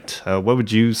Janet. What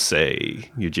would you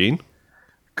say, Eugene?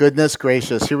 Goodness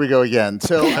gracious, here we go again.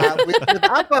 So with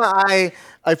Appa,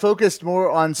 I focused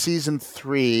more on season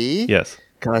 3. Yes.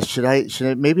 Gosh,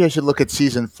 maybe I should look at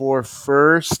season 4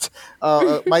 first.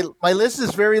 My list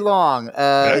is very long.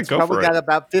 It's probably got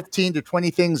about 15 to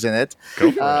 20 things in it.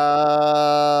 Go for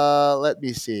it. Let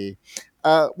me see.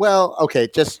 Okay,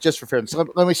 just for fairness,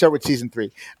 let me start with season 3.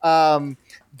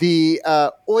 The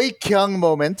Oi Kyung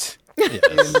moment. In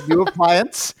New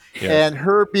Appliance, and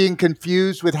her being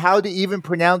confused with how to even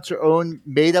pronounce her own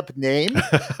made-up name.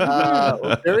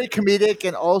 Very comedic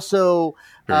and also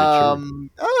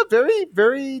very,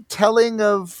 very telling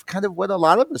of kind of what a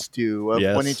lot of us do, of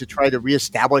wanting to try to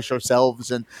reestablish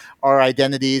ourselves and our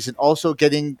identities, and also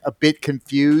getting a bit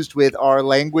confused with our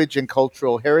language and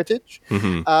cultural heritage.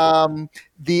 Mm-hmm.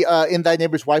 In Thy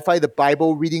Neighbor's Wi-Fi, the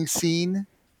Bible reading scene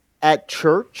at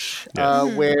church,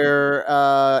 where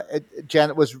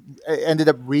Janet ended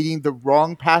up reading the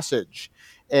wrong passage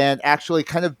and actually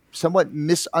kind of somewhat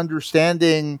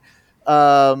misunderstanding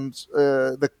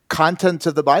the contents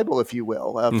of the Bible, if you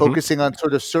will, focusing on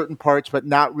sort of certain parts, but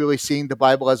not really seeing the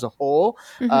Bible as a whole.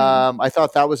 I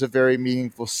thought that was a very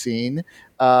meaningful scene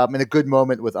and a good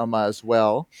moment with Amma as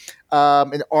well.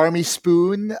 And Army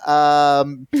Spoon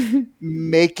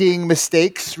making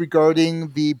mistakes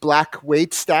regarding the black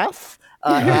wait staff,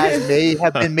 as may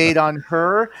have been made on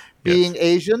her being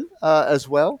Asian as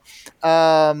well.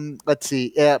 Let's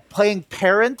see, playing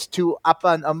parent to Appa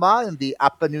and Amma in the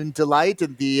Afternoon Delight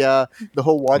and the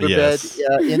whole waterbed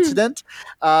incident.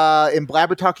 In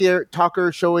Blabber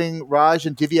Talker showing Raj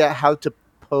and Divya how to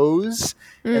pose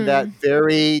in that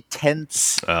very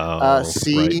tense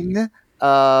scene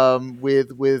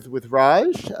with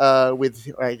Raj.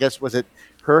 With, I guess, was it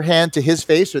her hand to his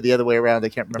face or the other way around? I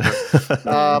can't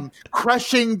remember.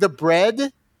 Crushing the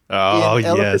bread. Oh,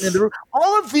 yes. In the room.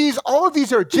 All of these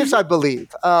are GIFs, I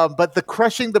believe. But the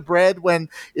crushing the bread when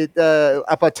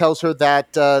Appa tells her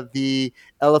that the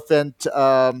elephant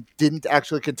didn't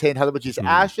actually contain Halabaji's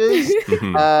ashes.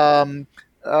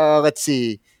 Let's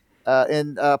see.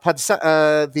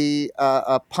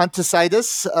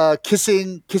 Ponticitis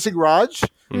kissing Raj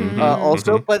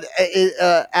also, but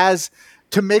as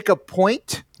to make a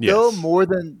point, though, more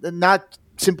than not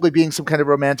simply being some kind of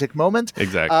romantic moment.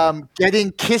 Exactly.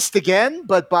 Getting kissed again,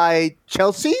 but by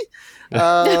Chelsea.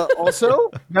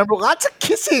 Also, remember, lots of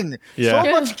kissing. Yeah.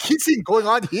 So much kissing going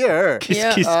on here.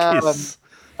 Kiss.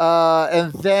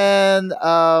 And then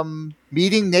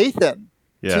meeting Nathan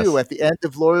too at the end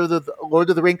of Lord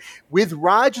of the Ring with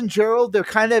Raj and Gerald. They're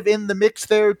kind of in the mix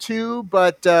there too,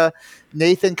 but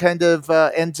Nathan kind of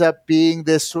ends up being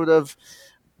this sort of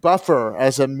buffer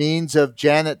as a means of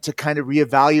Janet to kind of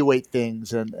reevaluate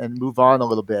things and move on a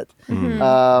little bit.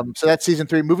 So that's season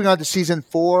 3. Moving on to season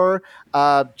 4,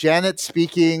 Janet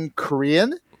speaking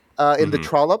Korean in the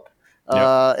trollop.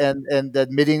 And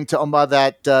admitting to Oma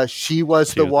that she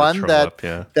was the one that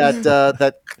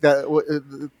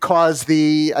caused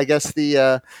the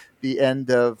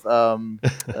end of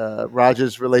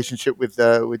Raj's relationship with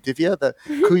Divya, the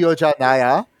Kuyoja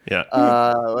Naya.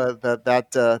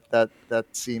 That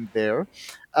scene there.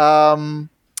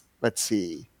 Let's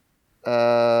see.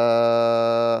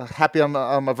 Happy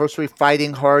anniversary,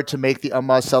 fighting hard to make the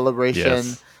Amma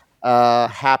celebration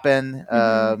happen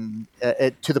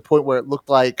to the point where it looked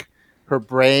like her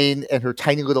brain and her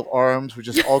tiny little arms were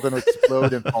just all going to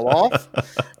explode and fall off.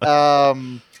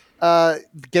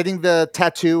 Getting the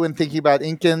tattoo and thinking about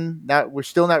Incan. We're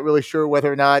still not really sure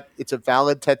whether or not it's a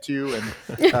valid tattoo and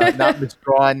not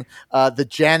misdrawn. The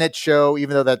Janet show,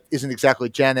 even though that isn't exactly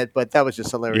Janet, but that was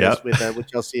just hilarious with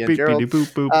Chelsea and Gerald.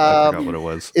 Boop, boop. I forgot what it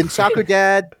was. In Soccer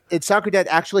Dad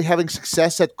actually having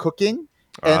success at cooking,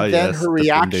 and then her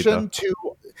reaction to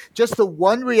just the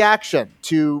one reaction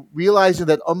to realizing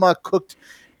that Oma cooked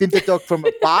Bintatok from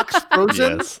a box,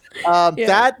 frozen.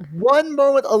 That one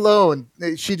moment alone,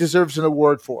 she deserves an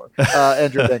award for.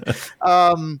 Andrew Bing.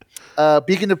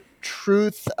 Beacon of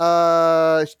Truth.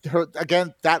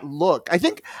 Again, that look. I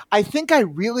think I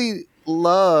really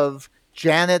love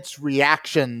Janet's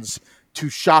reactions to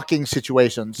shocking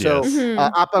situations. So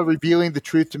Appa revealing the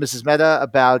truth to Mrs. Mehta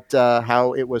about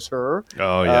how it was her.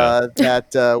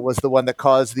 That was the one that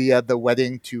caused the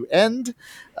wedding to end.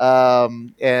 So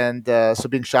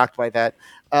being shocked by that.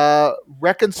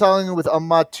 Reconciling with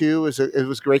Amma too it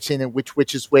was a great scene in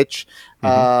Which is Which.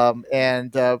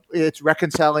 And it's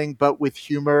reconciling but with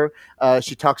humor.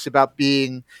 She talks about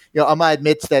being, Amma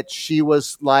admits that she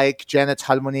was like Janet's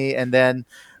Harmony, and then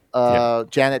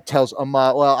Janet tells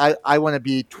Amma, well, I want to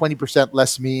be 20%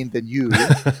 less mean than you,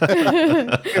 as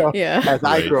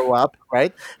I grow up,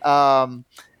 right?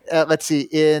 Let's see,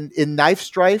 in Knife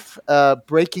Strife,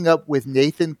 breaking up with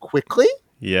Nathan quickly.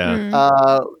 Given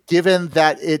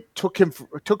that it took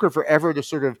her forever to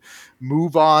sort of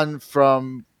move on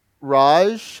from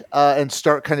Raj and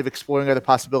start kind of exploring other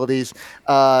possibilities.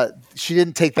 She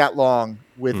didn't take that long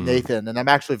with Nathan, and I'm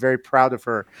actually very proud of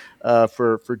her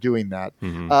for doing that.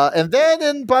 And then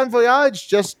in Bon Voyage,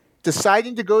 just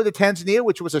deciding to go to Tanzania,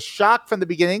 which was a shock from the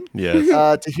beginning.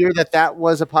 To hear that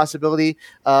was a possibility.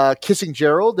 Kissing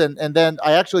Gerald, and then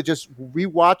I actually just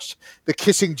rewatched the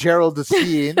Kissing Gerald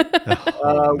scene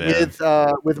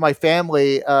with my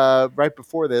family right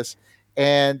before this,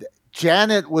 and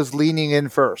Janet was leaning in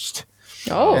first.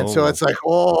 And so it's like,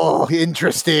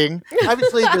 interesting.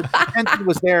 Obviously, the tension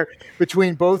was there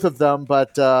between both of them,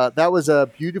 but that was a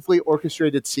beautifully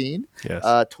orchestrated scene.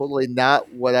 Totally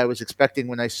not what I was expecting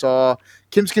when I saw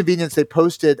Kim's Convenience. They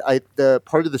posted the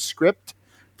part of the script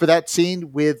for that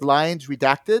scene with lines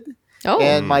redacted.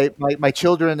 And my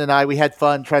children and I, we had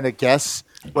fun trying to guess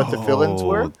what the villains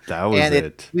were. That was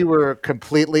it. We were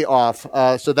completely off.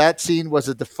 So that scene was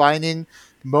a defining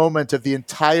moment of the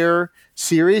entire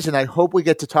series, and I hope we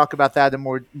get to talk about that in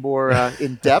more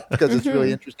in depth, because it's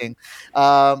really interesting.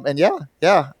 Lots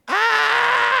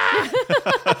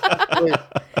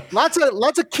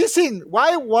of kissing.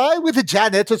 Why with the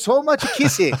Janet? There's so much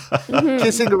kissing.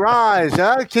 Kissing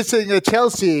Raj, kissing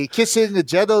Chelsea, kissing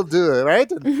Gerald,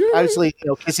 right? And obviously,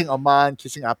 kissing Aman,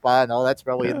 kissing Appa, and all that's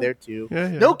probably in there too.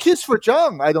 No kiss for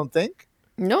Jung, I don't think.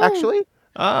 No, actually.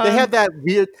 They have that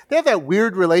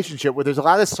weird relationship where there's a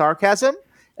lot of sarcasm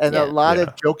and a lot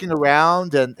of joking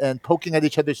around and poking at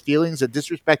each other's feelings and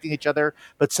disrespecting each other,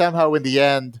 but somehow in the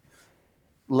end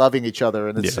loving each other.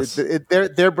 And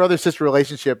their brother-sister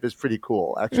relationship is pretty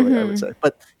cool, actually, I would say.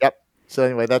 But so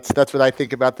anyway, that's what I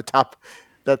think about the top.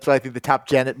 That's what I think the top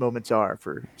Janet moments are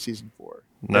for season 4.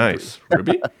 Nice.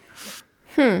 Ruby?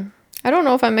 I don't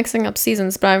know if I'm mixing up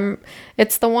seasons, but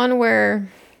it's the one where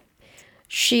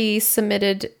she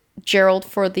submitted Gerald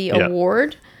for the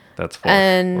award. That's 4.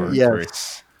 And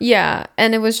yes. Yeah,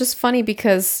 and it was just funny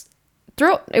because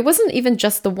throughout, it wasn't even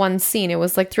just the one scene. It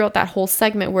was like throughout that whole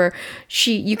segment where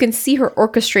you can see her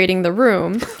orchestrating the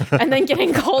room and then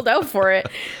getting called out for it.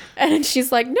 And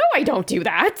she's like, no, I don't do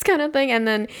that kind of thing. And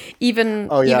then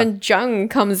even Jung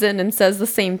comes in and says the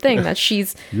same thing, that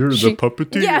You're the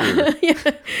puppeteer.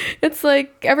 Yeah. It's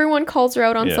like everyone calls her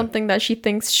out on something that she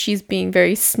thinks she's being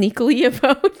very sneakily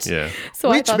about. Yeah.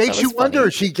 So which makes you wonder,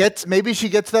 maybe she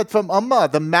gets that from Amma,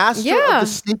 the master of the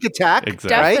sneak attack.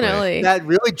 Exactly. Definitely. Right? That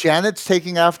really Janet's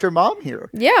taking after Mom here.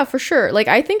 Yeah, for sure. Like,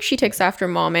 I think she takes after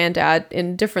Mom and Dad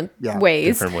in different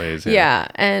ways. Different ways, yeah.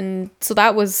 And so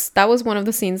that was one of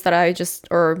the scenes that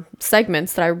or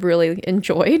segments that I really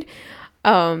enjoyed.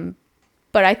 But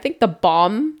I think the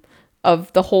bomb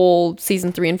of the whole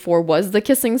season 3 and 4 was the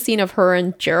kissing scene of her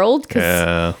and Gerald.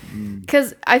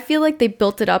 Because I feel like they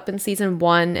built it up in season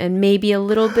 1 and maybe a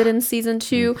little bit in season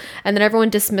 2. And then everyone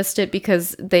dismissed it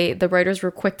because the writers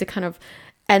were quick to kind of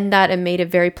end that and made it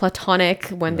very platonic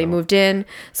when they moved in.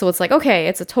 So it's like, okay,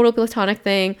 it's a total platonic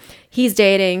thing. He's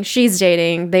dating, she's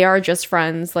dating. They are just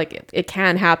friends. Like, it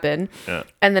can happen. Yeah.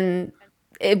 And then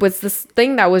it was this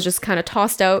thing that was just kind of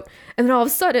tossed out. And then all of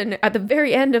a sudden, at the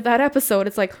very end of that episode,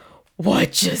 it's like,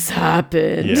 what just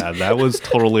happened? Yeah, that was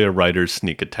totally a writer's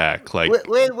sneak attack. Like,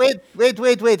 wait.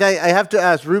 I have to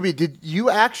ask, Ruby, did you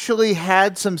actually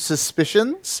had some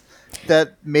suspicions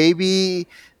that maybe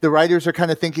the writers are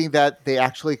kind of thinking that they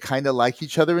actually kind of like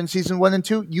each other in season 1 and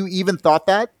 2? You even thought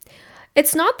that?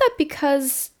 It's not that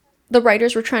because the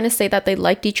writers were trying to say that they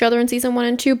liked each other in season 1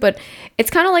 and 2, but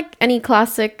it's kind of like any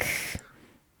classic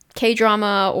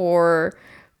K-drama or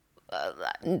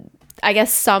I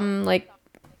guess some like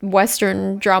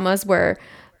Western dramas where,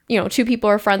 you know, two people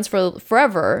are friends for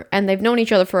forever and they've known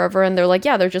each other forever and they're like,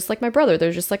 yeah, they're just like my brother,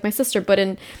 they're just like my sister. But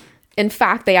in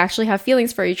fact, they actually have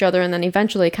feelings for each other, and then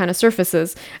eventually it kind of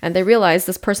surfaces and they realize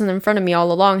this person in front of me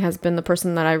all along has been the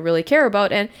person that I really care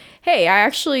about. And hey, I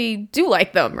actually do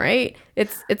like them, right?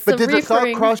 But did the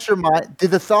thought cross your mind?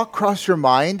 Did the thought cross your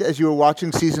mind as you were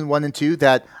watching season 1 and 2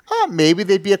 that maybe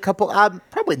they'd be a couple?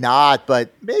 Probably not,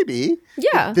 but maybe.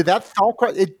 Yeah. Did that thought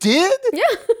cross? It did.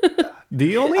 Yeah.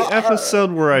 The only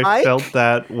episode where I felt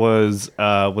that was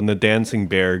when the dancing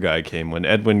bear guy came, when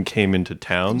Edwin came into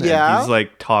town. Yeah. And he's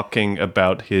like talking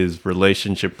about his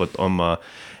relationship with Oma.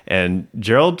 And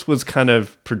Gerald was kind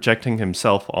of projecting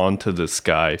himself onto this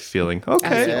guy, feeling, okay,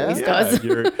 as he always does.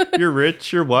 you're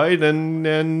rich, you're white,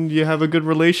 and you have a good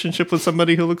relationship with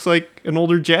somebody who looks like an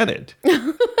older Janet.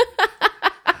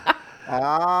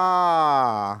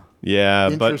 Yeah,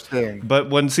 but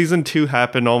when season 2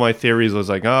 happened, all my theories was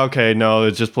like, oh, okay, no,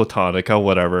 it's just platonic, oh,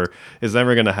 whatever. It's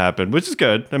never going to happen, which is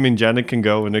good. I mean, Janet can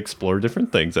go and explore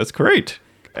different things. That's great.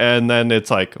 And then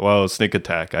it's like, whoa, sneak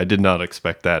attack. I did not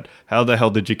expect that. How the hell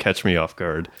did you catch me off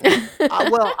guard?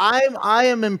 Well, I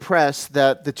am impressed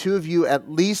that the two of you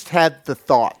at least had the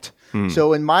thought.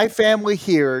 So in my family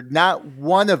here, not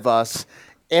one of us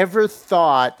ever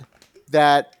thought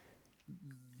that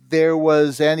there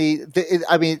was any.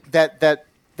 That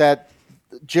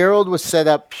Gerald was set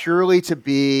up purely to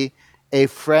be a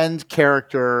friend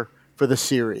character for the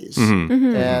series,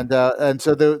 and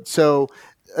so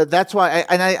that's why.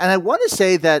 I want to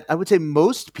say that I would say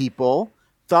most people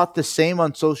thought the same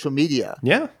on social media.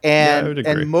 Yeah, and I would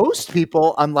agree. And most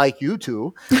people, unlike you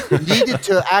two, needed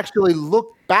to actually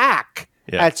look back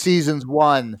at seasons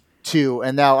 1, 2,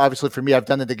 and now obviously for me, I've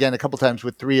done it again a couple times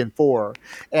with 3 and 4,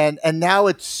 and now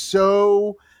it's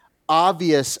so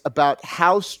obvious about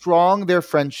how strong their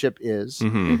friendship is,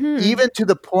 even to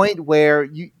the point where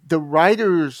the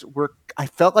writers were. I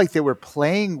felt like they were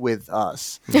playing with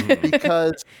us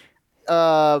because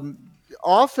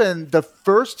often the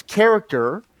first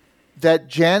character that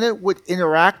Janet would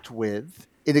interact with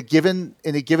in a given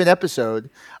episode,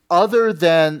 other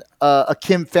than a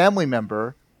Kim family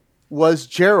member, was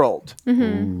Gerald. This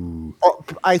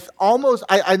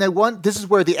is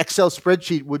where the Excel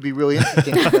spreadsheet would be really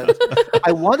interesting. Because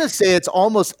I want to say it's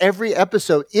almost every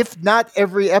episode, if not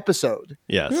every episode.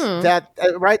 Yes. That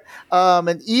right,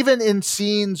 and even in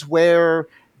scenes where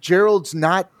Gerald's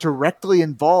not directly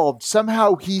involved,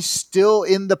 somehow he's still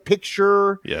in the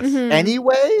picture. Yes.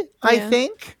 Anyway, I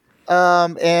think,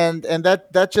 and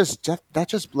that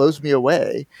just blows me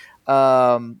away.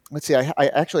 Let's see. I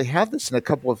actually have this in a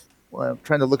couple of. I'm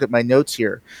trying to look at my notes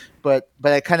here, but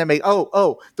I kind of make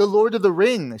the Lord of the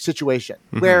Ring situation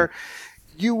where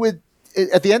you would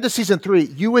at the end of season 3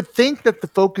 you would think that the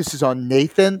focus is on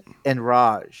Nathan and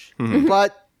Raj,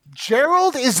 but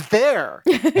Gerald is there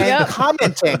and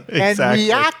commenting and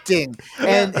reacting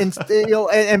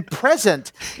and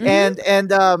present and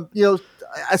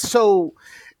so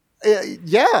I'm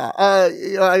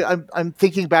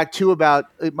thinking back too about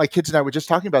my kids and I were just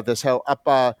talking about this. How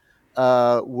Appa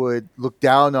would look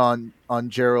down on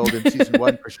Gerald in season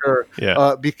 1 for sure.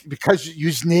 Yeah. Because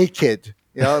he's naked.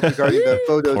 Regarding the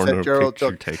photos that Gerald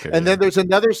took. And then there's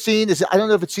another scene. I don't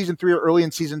know if it's season 3 or early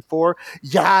in season 4.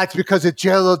 Yeah, it's because of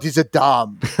Gerald is a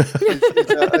dumb.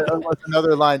 It's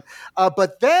another line.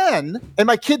 But then, and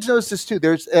my kids notice this too.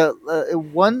 There's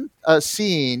one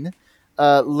scene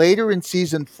later in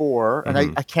season 4, and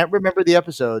I can't remember the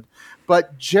episode,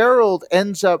 but Gerald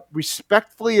ends up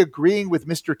respectfully agreeing with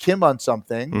Mr. Kim on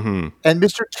something, and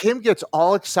Mr. Kim gets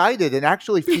all excited and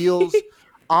actually feels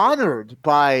honored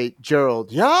by Gerald.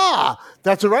 Yeah,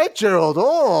 that's right, Gerald.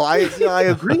 Oh, I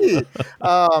agree.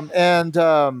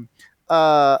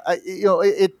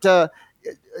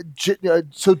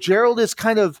 So Gerald is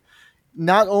kind of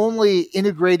not only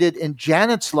integrated in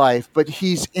Janet's life, but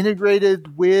he's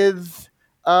integrated with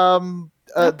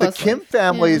the Kim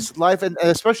family's life, and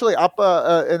especially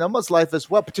Appa and Emma's life as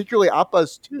well, particularly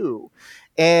Appa's too.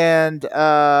 And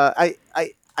I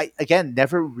again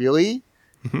never really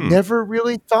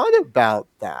thought about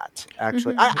that.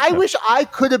 Actually, I wish I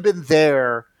could have been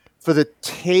there for the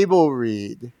table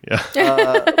read, for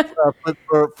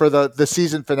the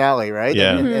season finale, right?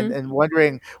 Yeah, and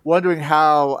wondering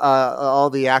how all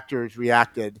the actors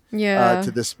reacted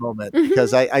to this moment,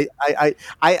 because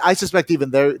I suspect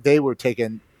even they were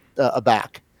taken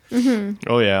aback.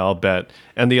 Oh yeah, I'll bet.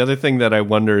 And the other thing that I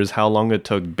wonder is how long it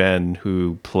took Ben,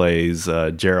 who plays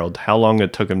Gerald, how long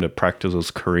it took him to practice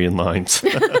those Korean lines.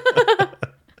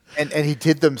 And he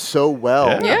did them so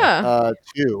well,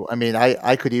 too. I mean,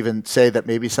 I could even say that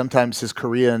maybe sometimes his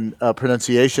Korean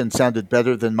pronunciation sounded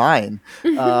better than mine.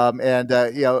 And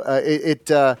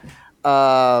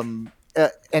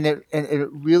it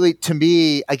really, to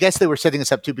me, I guess they were setting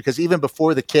us up too, because even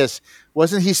before the kiss,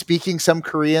 wasn't he speaking some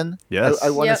Korean? Yes, I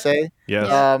want to say. Yes.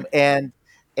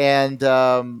 And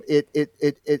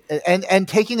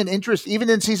taking an interest even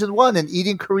in season 1 in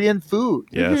eating Korean food.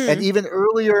 Yes. And even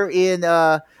earlier in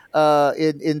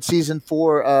season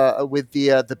 4 with the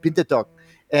bintaetok,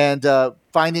 and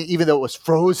finding, even though it was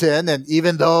frozen, and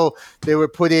even though they were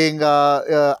putting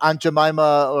Aunt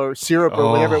Jemima or syrup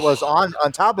or whatever it was on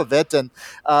top of it, and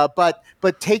but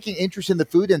taking interest in the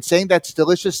food and saying that's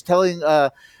delicious, telling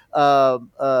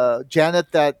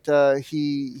Janet that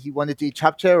he wanted to eat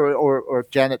japchae, or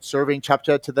Janet serving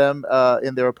japchae to them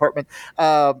in their apartment.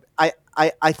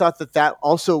 I thought that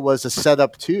also was a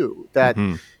setup too, that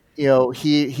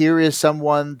here is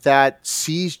someone that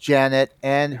sees Janet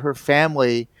and her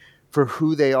family for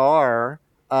who they are,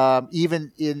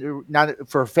 even not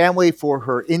for her family, for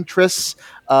her interests,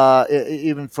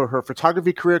 even for her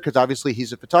photography career, because obviously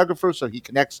he's a photographer, so he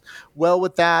connects well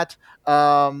with that.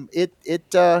 It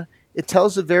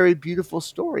tells a very beautiful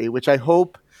story, which I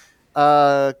hope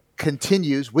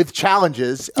continues with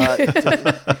challenges.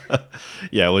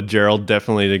 Yeah, with Gerald,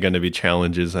 definitely there are going to be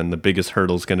challenges, and the biggest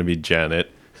hurdle is going to be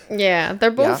Janet. Yeah,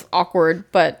 they're both awkward,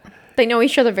 but they know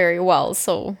each other very well.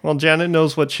 So, well, Janet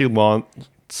knows what she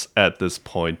wants at this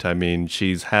point. I mean,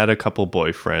 she's had a couple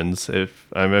boyfriends. If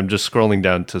I'm just scrolling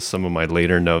down to some of my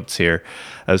later notes here,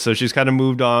 so she's kind of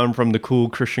moved on from the cool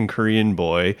Christian Korean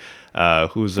boy,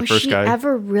 who was the first guy. Was she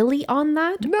ever really on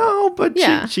that? No, but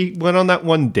she went on that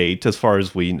one date, as far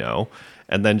as we know,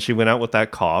 and then she went out with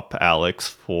that cop Alex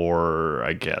for,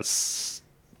 I guess,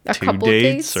 a 2 couple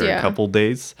dates days, or a couple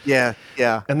days. Yeah.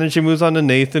 And then she moves on to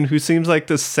Nathan, who seems like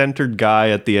the centered guy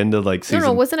at the end of like season.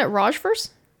 No, wasn't it Raj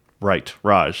first? Right,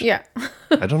 Raj. Yeah.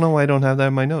 I don't know why I don't have that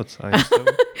in my notes.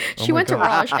 She went to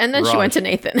Raj, and then she went to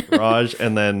Nathan. Raj,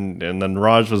 and then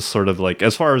Raj was sort of like,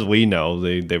 as far as we know,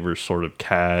 they were sort of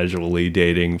casually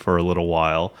dating for a little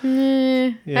while.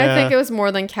 I think it was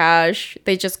more than cash.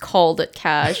 They just called it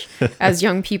cash, as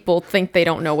young people think they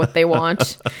don't know what they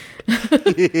want.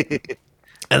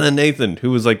 And then Nathan,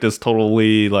 who was like this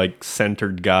totally like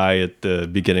centered guy at the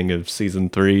beginning of season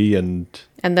 3, and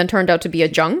then turned out to be a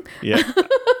Jung.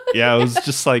 Yeah, it was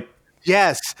just like,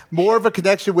 yes, more of a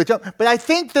connection with Jung. But I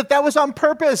think that was on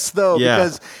purpose, though,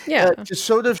 because to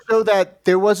sort of show that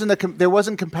there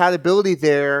wasn't compatibility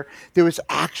there. There was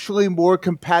actually more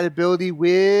compatibility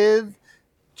with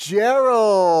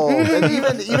Gerald, and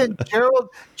even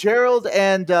Gerald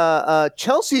and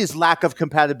Chelsea's lack of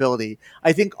compatibility,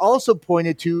 I think, also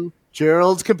pointed to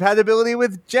Gerald's compatibility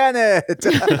with Janet.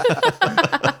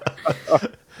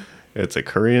 It's a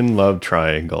Korean love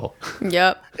triangle.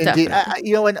 Yep, indeed.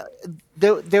 And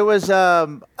there was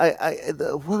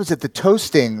what was it? The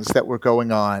toastings that were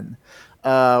going on,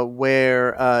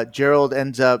 where Gerald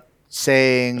ends up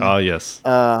saying, Oh, yes.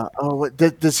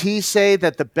 Does he say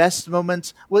that the best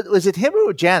moments, was it him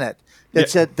or Janet that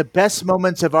said the best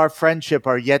moments of our friendship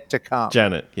are yet to come?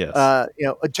 Janet, yes.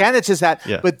 Janet says that,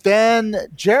 but then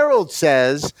Gerald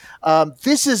says,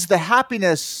 this is the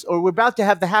happiness, or we're about to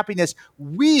have the happiness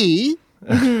we,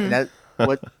 and that,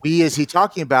 what we is he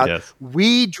talking about? Yes.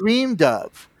 We dreamed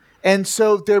of. And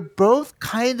so they're both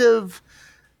kind of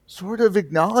sort of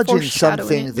acknowledging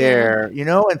something there,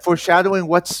 and foreshadowing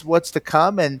what's to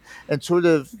come, and sort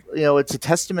of, it's a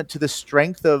testament to the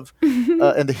strength of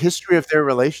and the history of their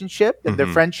relationship and their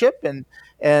friendship, and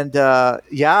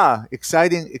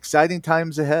exciting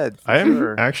times ahead. I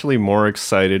am actually more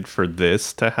excited for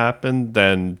this to happen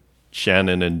than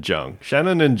Shannon and Jung.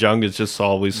 Shannon and Jung is just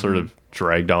always sort of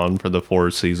dragged on for the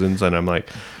 4 seasons, and I'm like,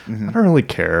 I don't really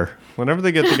care. Whenever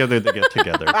they get together, they get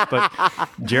together. But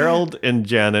Gerald and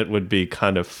Janet would be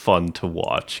kind of fun to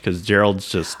watch because Gerald's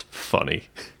just funny.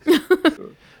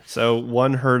 So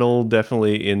one hurdle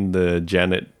definitely in the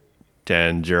Janet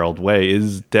and Gerald way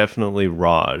is definitely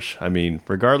Raj. I mean,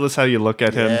 regardless how you look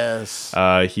at him,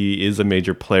 he is a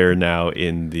major player now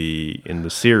in the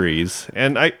series.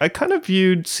 And I kind of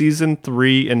viewed season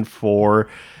 3 and 4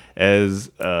 as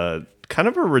kind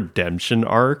of a redemption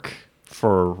arc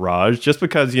for Raj, just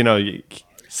because,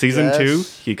 season 2,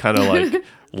 he kind of like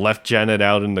left Janet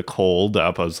out in the cold. I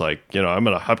was like, I'm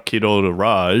going to Hapkido to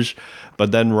Raj.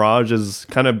 But then Raj is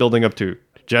kind of building up to,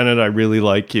 Janet, I really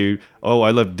like you. Oh,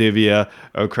 I love Divya.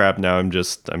 Oh crap, now I'm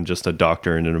just a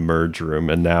doctor in an emerge room.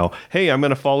 And now, hey, I'm going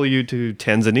to follow you to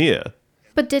Tanzania.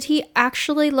 But did he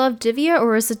actually love Divya,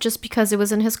 or is it just because it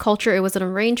was in his culture, it was an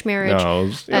arranged marriage? No, it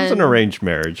was an arranged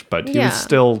marriage, but he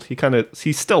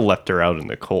still left her out in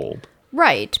the cold.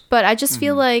 Right, but I just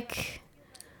feel like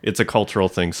it's a cultural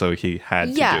thing, so he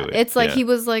had to do it. It's like he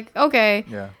was like, okay,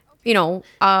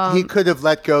 he could have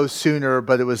let go sooner,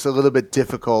 but it was a little bit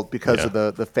difficult because of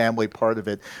the family part of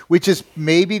it, which is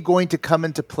maybe going to come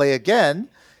into play again,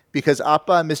 because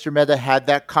Appa and Mr. Mehta had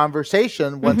that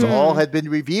conversation once all had been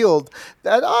revealed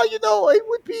that, it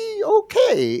would be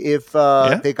okay if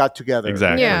they got together.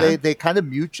 Exactly. Yeah. They kind of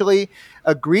mutually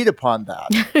agreed upon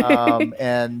that.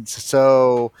 And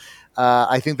so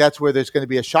I think that's where there's going to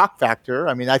be a shock factor.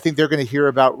 I mean, I think they're going to hear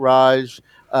about Raj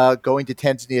going to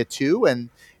Tanzania too,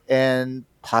 and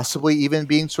possibly even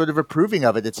being sort of approving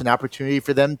of it. It's an opportunity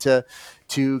for them to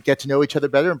get to know each other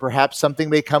better, and perhaps something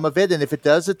may come of it. And if it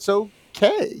does, it's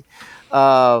okay.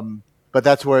 But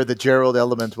that's where the Gerald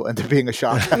element will end up being a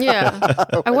shock. Yeah.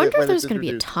 I wonder if there's going to be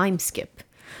a time skip.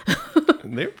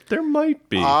 There might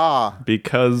be,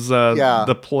 because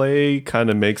the play kind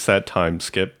of makes that time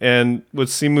skip, and with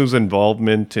Simu's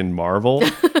involvement in Marvel,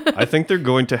 I think they're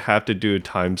going to have to do a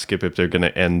time skip if they're going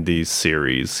to end these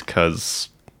series, because,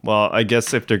 well, I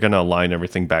guess if they're going to align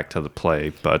everything back to the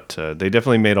play, but they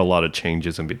definitely made a lot of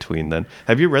changes in between then.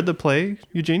 Have you read the play,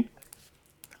 Eugene?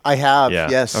 I have, yeah.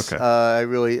 Yes. Okay. I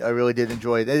really did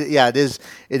enjoy it.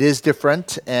 It is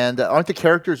different, and aren't the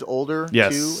characters older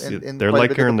yes. too? In they're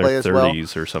like in their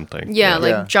 30s or something.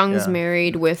 Yeah, Jung's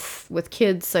married with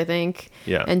kids, I think.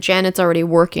 Yeah. And Janet's already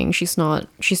working. She's not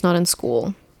in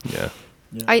school. Yeah.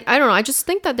 I don't know. I just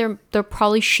think that there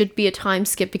probably should be a time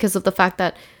skip because of the fact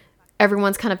that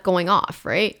everyone's kind of going off,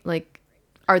 right? Like,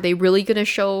 are they really going to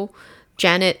show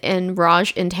Janet and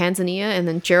Raj in Tanzania and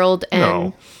then Gerald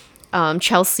and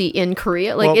Chelsea in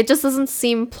Korea? Like, it just doesn't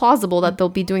seem plausible that they'll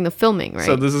be doing the filming, right?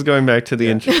 So this is going back to the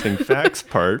interesting facts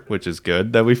part, which is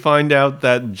good, that we find out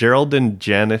that Gerald and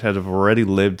Janet have already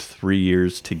lived 3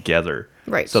 years together.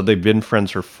 Right. So they've been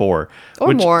friends for 4. Or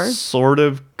which more. Sort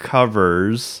of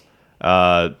covers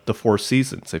the 4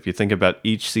 seasons. If you think about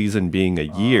each season being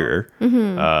a year,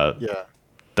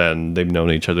 then they've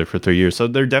known each other for 3 years. So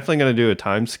they're definitely going to do a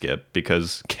time skip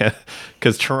because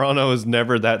Toronto is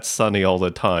never that sunny all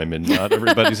the time, and not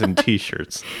everybody's in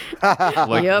t-shirts.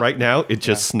 Right now, it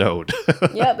just snowed.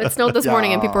 Yep, it snowed this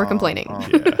morning and people were complaining.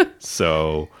 Yeah.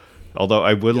 So, although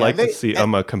I would like to see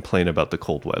Emma complain about the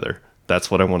cold weather.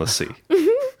 That's what I want to see.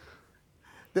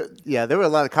 There were a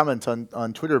lot of comments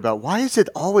on Twitter about why is it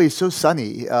always so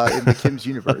sunny in the Kim's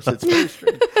universe. It's very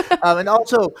strange. And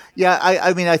also,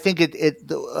 I think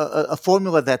a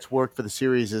formula that's worked for the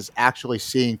series is actually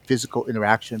seeing physical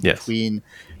interaction between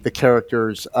the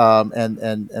characters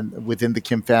and within the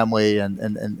Kim family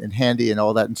and Handy and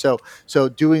all that. And so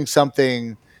doing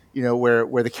something,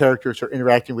 where the characters are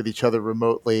interacting with each other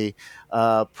remotely,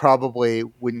 probably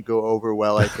wouldn't go over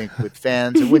well, I think, with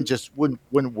fans. It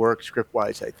wouldn't work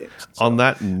script-wise, I think. So, on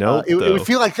that note, it would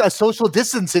feel like a social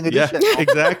distancing edition. Yeah,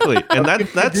 exactly. And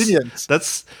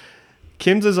that's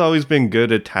Kim's has always been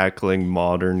good at tackling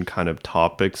modern kind of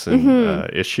topics and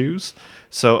issues.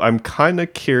 So I'm kind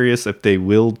of curious if they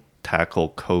will tackle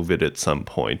COVID at some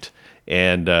point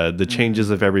and the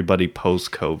changes of everybody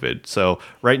post-COVID. So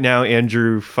right now,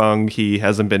 Andrew Fung, he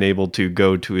hasn't been able to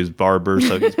go to his barber,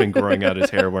 so he's been growing out his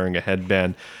hair, wearing a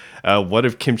headband. What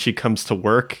if Kimchi comes to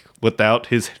work without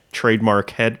his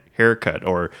trademark haircut,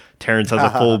 or Terrence has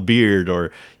a full beard,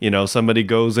 or somebody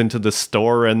goes into the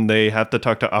store and they have to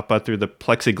talk to Appa through the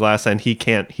plexiglass and he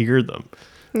can't hear them?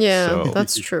 Yeah,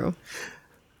 that's true.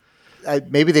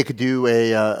 Maybe they could do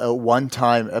a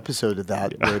one-time episode of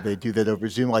that where they do that over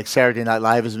Zoom, like Saturday Night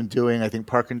Live has been doing. I think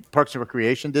Parks and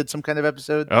Recreation did some kind of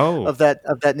episode of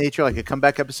that nature, like a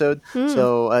comeback episode.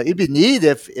 So it'd be neat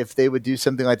if they would do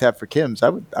something like that for Kim's.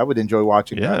 I would enjoy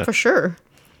watching that for sure.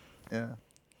 Yeah.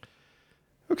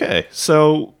 Okay,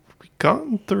 so we've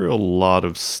gone through a lot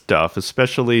of stuff,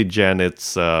 especially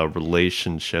Janet's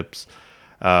relationships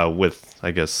with,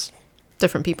 I guess,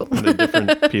 different people. The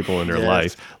different people in her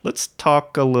life. Let's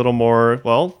talk a little more.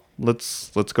 Well,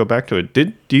 let's go back to it.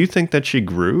 Do you think that she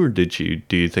grew, or do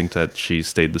you think that she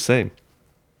stayed the same?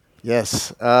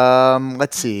 Yes.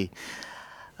 Let's see.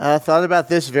 Thought about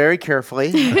this very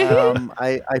carefully.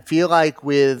 I feel like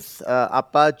with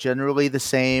Appa, generally the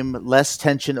same, less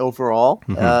tension overall.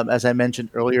 As I mentioned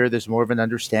earlier, there's more of an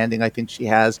understanding I think she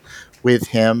has with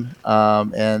him,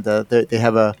 and they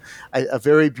have a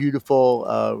very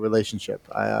beautiful relationship.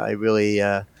 I really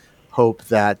hope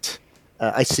that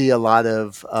I see a lot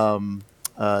of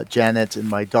Janet in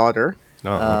my daughter.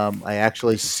 I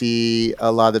actually see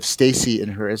a lot of Stacy in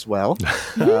her as well,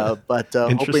 but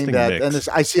hoping that, and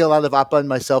I see a lot of Appa in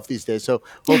myself these days. So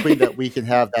hoping that we can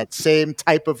have that same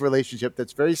type of relationship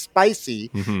that's very spicy,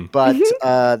 but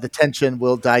the tension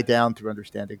will die down through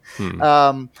understanding.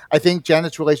 I think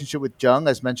Janet's relationship with Jung,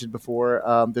 as mentioned before,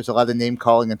 there's a lot of name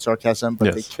calling and sarcasm,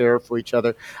 but they care for each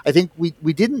other. I think we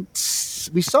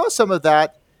saw some of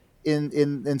that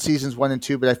in seasons 1 and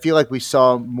 2, but I feel like we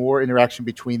saw more interaction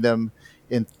between them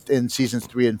in seasons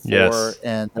 3 and 4,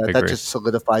 and that just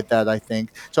solidified that, I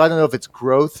think. So I don't know if it's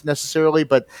growth necessarily,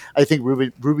 but I think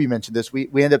Ruby mentioned this. We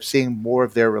end up seeing more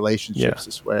of their relationships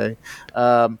this way.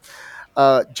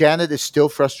 Janet is still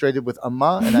frustrated with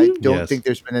Amma, and I don't think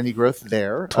there's been any growth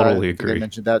there. Totally agree. I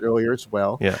mentioned that earlier as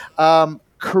well.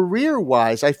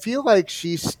 Career-wise, I feel like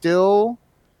she's still...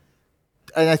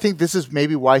 And I think this is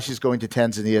maybe why she's going to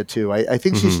Tanzania too. I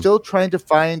think she's still trying to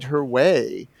find her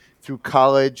way through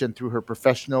college and through her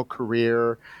professional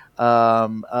career.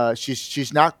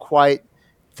 She's not quite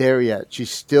there yet. She's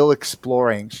still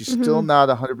exploring. She's still not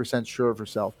 100% sure of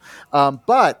herself.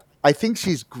 But I think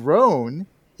she's grown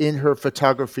in her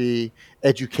photography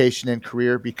education and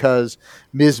career because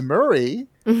Ms. Murray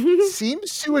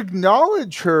seems to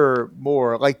acknowledge her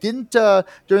more. Like, didn't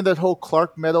during that whole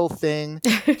Clark Medal thing,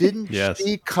 didn't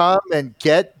she come and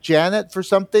get Janet for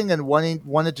something and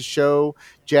wanted to show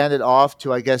Janet off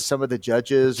to, I guess, some of the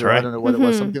judges, or I don't know what it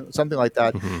was, something like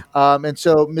that. And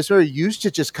so Ms. Murray used to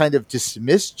just kind of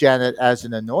dismiss Janet as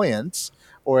an annoyance,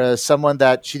 or as someone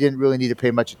that she didn't really need to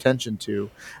pay much attention to.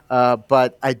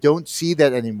 But I don't see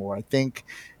that anymore. I think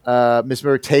Ms.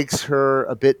 Murray takes her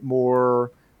a bit more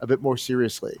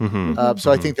seriously.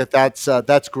 So I think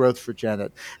that's growth for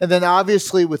Janet. And then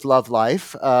obviously with Love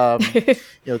Life,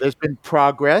 there's been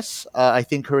progress. I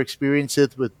think her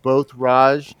experiences with both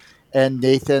Raj and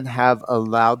Nathan have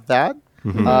allowed that.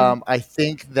 I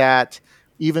think that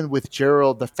even with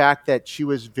Gerald, the fact that she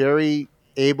was very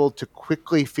able to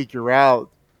quickly figure out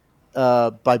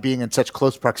by being in such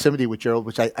close proximity with Gerald,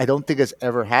 which I don't think has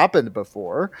ever happened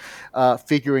before,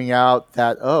 figuring out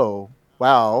that, oh,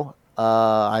 wow,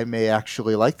 I may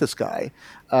actually like this guy.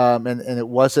 And it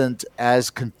wasn't as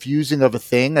confusing of a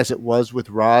thing as it was with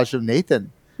Raj and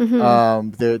Nathan.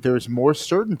 There's more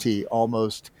certainty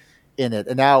almost in it.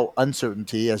 And now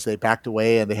uncertainty as they backed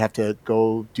away and they have to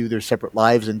go do their separate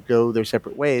lives and go their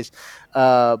separate ways.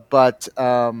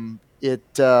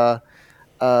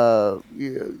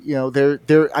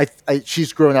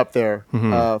 She's grown up there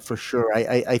for sure.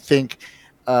 I think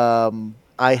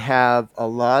I have a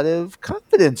lot of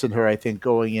confidence in her. I think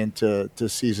going into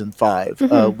season 5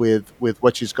 with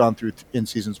what she's gone through in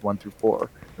seasons 1 through 4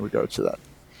 in regards to that.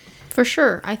 For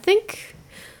sure, I think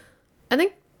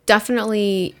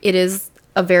definitely it is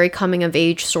a very coming of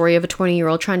age story of a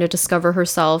 20-year-old trying to discover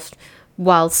herself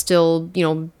while still,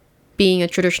 being a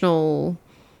traditional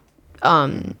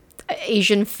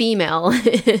Asian female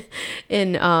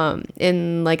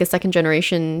in like a second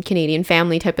generation Canadian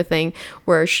family type of thing,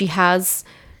 where she has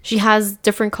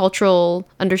different cultural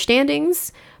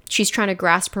understandings. She's trying to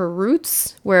grasp her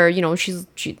roots, where she's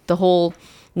the whole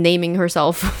naming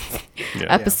herself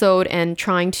episode and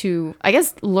trying to, I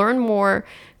guess, learn more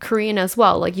Korean as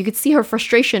well. Like you could see her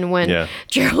frustration when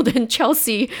Gerald and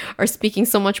Chelsea are speaking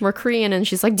so much more Korean, and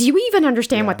she's like, "Do you even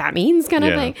understand what that means?" kind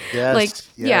of thing.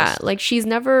 Like she's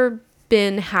never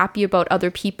been happy about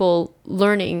other people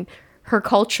learning her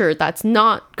culture that's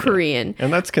not Korean.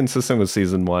 And that's consistent with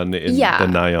season 1 in the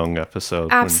Nayeong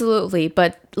episode. Absolutely.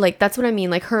 But like that's what I mean.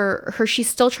 Like her she's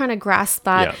still trying to grasp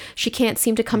that. Yeah. She can't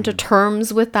seem to come to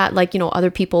terms with that. Like, you know, other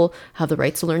people have the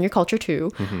rights to learn your culture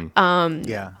too.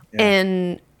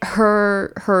 And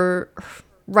her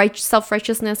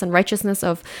self-righteousness and righteousness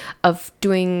of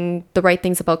doing the right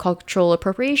things about cultural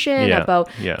appropriation, about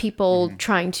people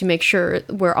trying to make sure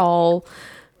we're all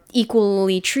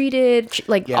equally treated,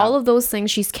 like all of those things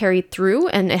she's carried through,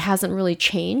 and it hasn't really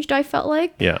changed, I felt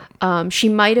like. She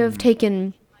might have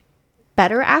taken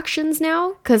better actions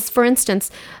now, because for instance,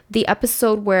 the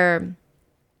episode where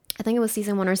I think it was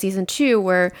season 1 or season 2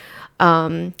 where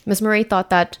Miss Murray thought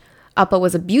that Appa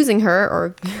was abusing her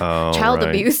or child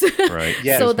abuse. Right.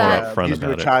 Yeah, so that abused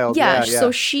her child. So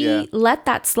she let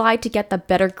that slide to get the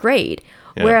better grade.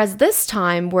 Whereas this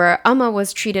time where Amma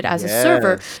was treated as a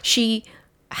server, she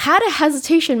had a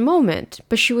hesitation moment,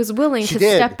 but she was willing to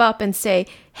step up and say,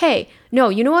 hey, no,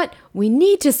 you know what? We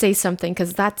need to say something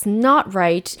because that's not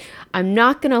right. I'm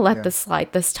not going to let this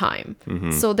slide this time.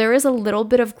 So there is a little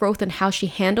bit of growth in how she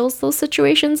handles those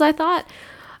situations, I thought.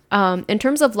 In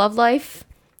terms of love life,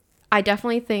 I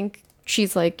definitely think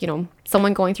she's like, you know,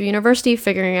 someone going through university,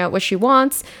 figuring out what she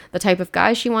wants, the type of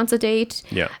guy she wants to date.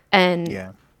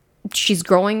 And she's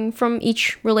growing from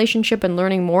each relationship and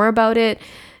learning more about it.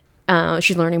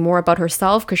 She's learning more about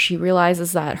herself because she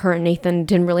realizes that her and Nathan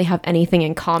didn't really have anything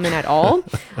in common at all.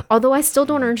 Although I still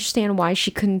don't understand why she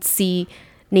couldn't see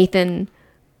Nathan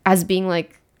as being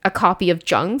like a copy of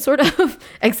Jung, sort of,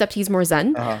 except he's more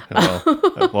zen.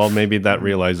 Well, maybe that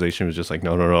realization was just like,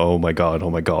 no, oh my god,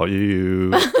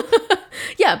 you.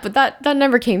 Yeah, but that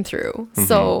never came through.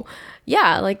 So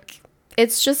yeah, like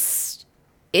it's just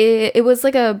it was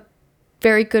like a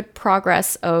very good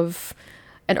progress of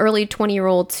an early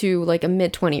 20-year-old to like a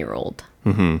mid 20-year-old.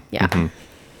 Yeah,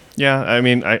 I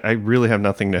mean, I really have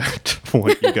nothing to add to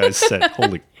what you guys said.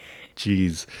 Holy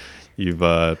jeez. You've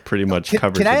pretty much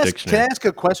covered the dictionary. Can I ask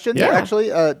a question? Yeah. Actually,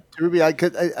 to Ruby,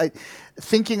 I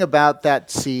thinking about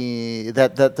that scene,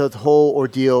 that the whole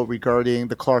ordeal regarding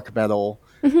the Clark medal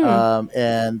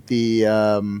and the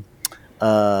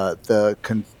what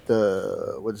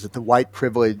is it? The white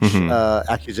privilege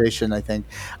accusation. I think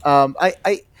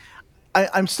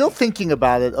I'm still thinking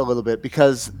about it a little bit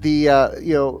because the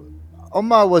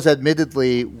Oma was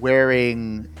admittedly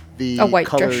wearing a white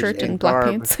dress shirt and black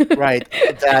pants, right?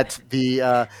 That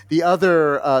the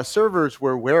other servers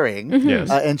were wearing,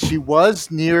 and she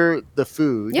was near the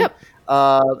food.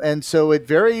 And so it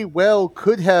very well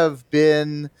could have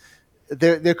been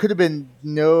there could have been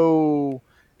no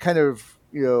kind of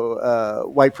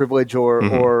white privilege or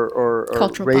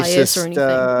cultural racist bias or anything.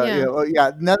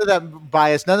 None of that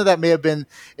bias, none of that may have been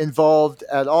involved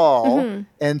at all.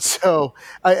 And so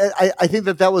I think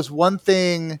that was one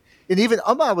thing. And even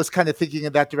Amma was kind of thinking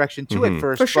in that direction too at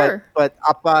first. For sure. But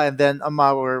Appa and then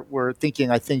Amma were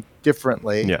thinking, I think,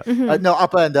 differently. No,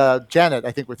 Appa and Janet,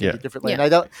 I think, were thinking differently. And I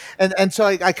don't. And so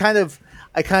I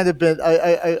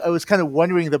was kind of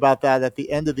wondering about that at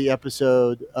the end of the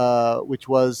episode, which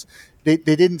was they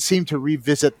didn't seem to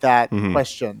revisit that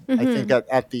question. I think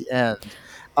at the end.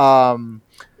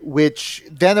 Which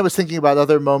then I was thinking about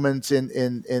other moments in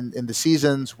the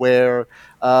seasons where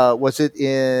was it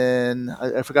in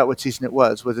I forgot what season it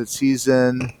was. Was it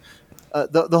season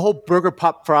the whole Burger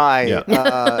Pop Fry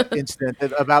incident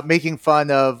about making fun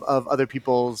of other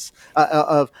people's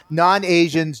of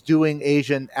non-Asians doing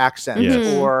Asian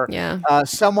accents or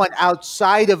someone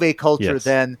outside of a culture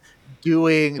then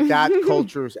doing that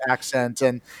culture's accent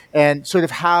and sort of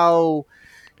how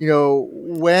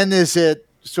when is it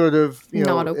sort of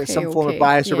some form of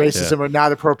bias or racism or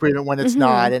not appropriate and when it's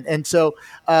not and so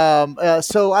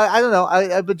so I don't know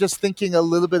I've been just thinking a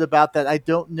little bit about that. I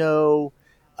don't know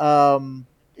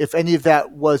if any of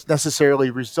that was necessarily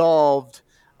resolved.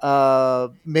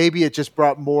 Maybe it just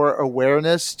brought more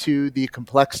awareness to the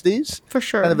complexities for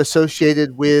sure kind of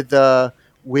associated with the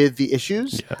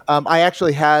issues. I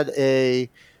actually had a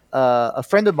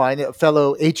friend of mine, a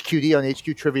fellow HQD on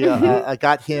HQ Trivia, I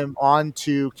got him on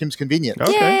to Kim's Convenience.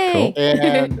 Okay, cool.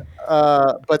 And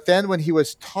but then when he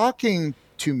was talking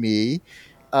to me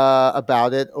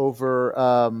about it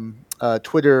over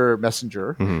Twitter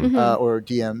Messenger or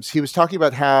DMs, he was talking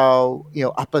about how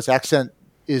Appa's accent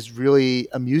is really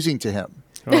amusing to him.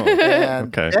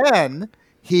 And then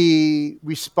he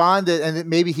responded, and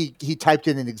maybe he typed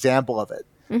in an example of it.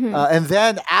 And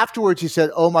then afterwards he said,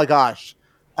 "Oh my gosh,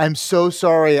 I'm so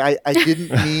sorry. I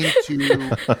didn't mean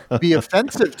to be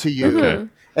offensive to you." Okay.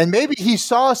 And maybe he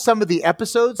saw some of the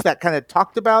episodes that kind of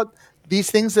talked about these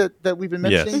things that we've been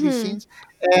mentioning, these scenes.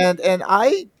 And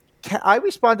I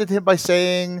responded to him by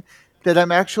saying that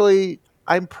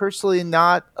I'm personally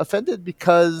not offended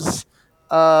because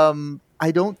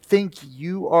I don't think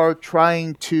you are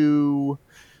trying to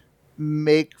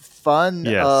make fun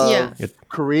Yes. of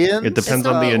Koreans. It depends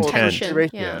on the intent.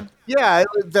 Yeah,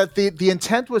 that the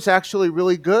intent was actually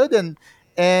really good,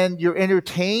 and you're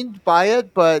entertained by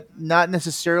it, but not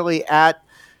necessarily at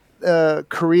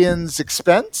Koreans'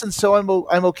 expense, and so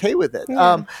I'm okay with it.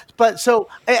 But so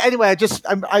anyway, I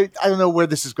don't know where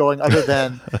this is going, other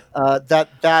than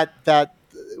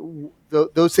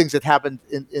those things that happened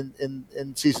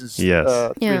in seasons 3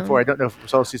 and 4. I don't know if it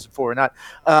was all season 4 or not.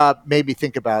 Made me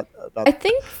think about. I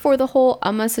think for the whole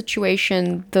Amma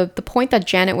situation, the point that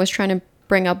Janet was trying to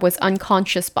bring up was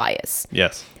unconscious bias.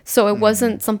 Yes. So it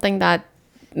wasn't something that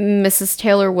Mrs.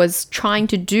 Taylor was trying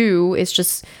to do. It's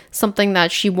just something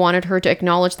that she wanted her to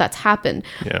acknowledge that's happened.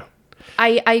 Yeah.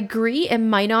 I agree. It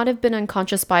might not have been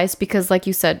unconscious bias because, like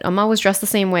you said, Amma was dressed the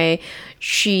same way.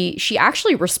 She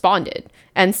actually responded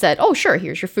and said, "Oh, sure,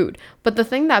 here's your food." But the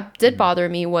thing that did bother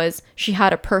me was she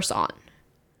had a purse on.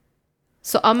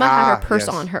 So Amma had her purse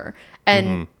on her,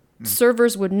 and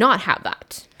servers would not have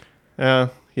that.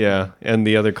 Yeah. And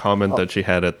the other comment that she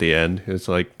had at the end is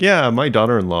like, "Yeah, my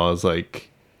daughter-in-law is like."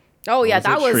 Oh yeah,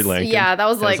 that was Sri Lankan? that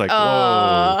was like,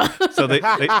 whoa. So they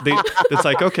it's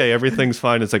like, okay, everything's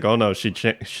fine. It's like, oh no, she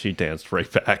danced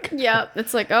right back. Yeah,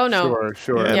 it's like, oh no.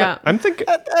 Sure. Yeah. I'm thinking,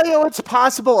 it's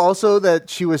possible also that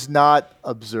she was not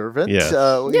observant. Yes.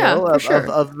 Of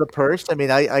the purse. I mean,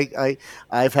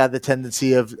 I've had the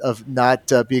tendency of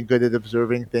not being good at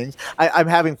observing things. I'm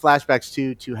having flashbacks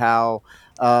to how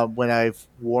when I've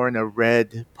worn a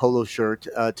red polo shirt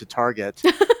to Target.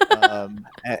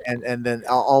 And then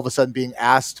all of a sudden being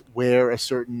asked where a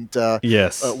certain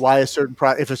why a certain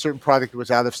if a certain product was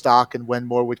out of stock and when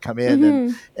more would come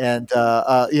in and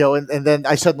then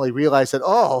I suddenly realized that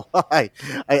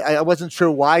I wasn't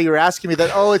sure why you're asking me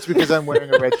that. Oh, it's because I'm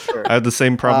wearing a red shirt. I have the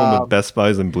same problem with Best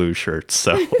Buys and blue shirts.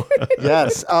 So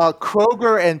yes,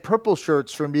 Kroger and purple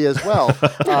shirts for me as well.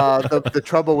 The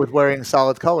trouble with wearing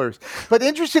solid colors. But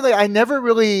interestingly, I never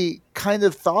really kind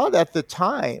of thought at the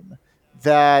time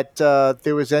that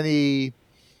there was any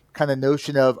kind of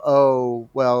notion of, oh,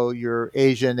 well, you're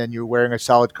Asian and you're wearing a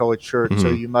solid colored shirt, so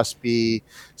you must be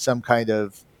some kind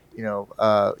of, you're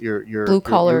blue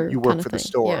collar. You work for the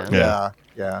store.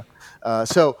 Yeah.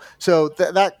 So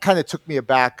that kind of took me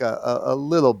aback a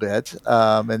little bit,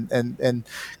 and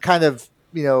kind of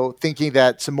thinking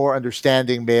that some more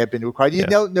understanding may have been required. You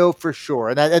don't know for sure.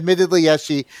 And admittedly, yes,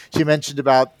 she mentioned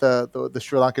about the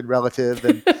Sri Lankan relative,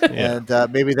 and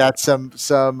maybe that's some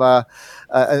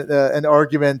an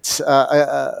argument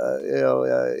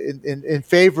in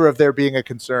favor of there being a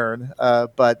concern.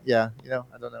 But I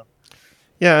don't know.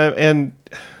 Yeah, and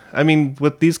I mean,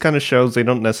 with these kind of shows, they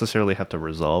don't necessarily have to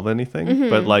resolve anything,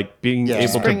 but like being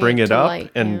able to bring it up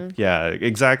light, and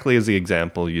exactly as the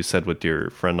example you said with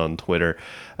your friend on Twitter,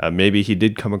 maybe he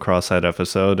did come across that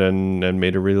episode and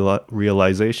made a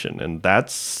realization, and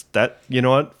that's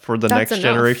for the next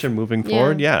generation moving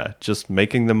forward, just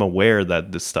making them aware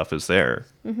that this stuff is there.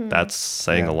 That's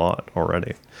saying a lot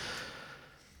already.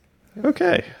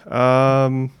 Okay,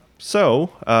 so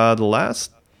the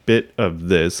last bit of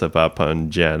this of Appa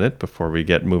and Janet before we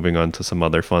get moving on to some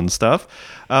other fun stuff.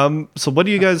 So what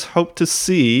do you guys hope to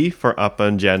see for Appa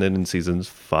and Janet in seasons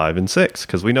 5 and 6?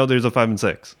 Because we know there's a 5 and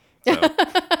 6. So.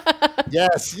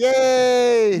 Yes,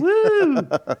 yay! Woo!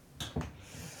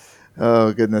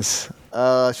 Oh goodness.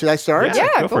 Should I start?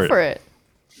 Yeah, go for it.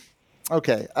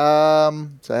 Okay.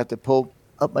 So I have to pull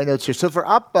up my notes here. So for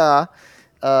Appa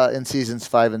in seasons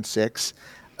 5 and 6,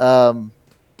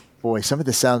 boy, some of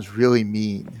this sounds really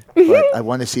mean, but I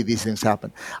want to see these things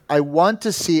happen. I want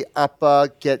to see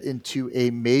Appa get into a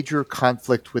major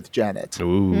conflict with Janet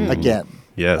again.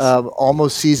 Yes.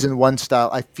 Almost season 1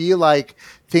 style. I feel like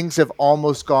things have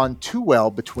almost gone too well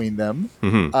between them.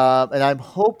 And I'm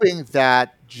hoping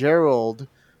that Gerald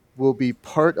will be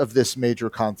part of this major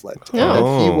conflict. That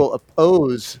he will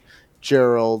oppose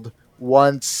Gerald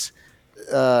once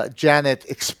Janet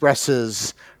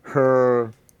expresses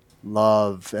her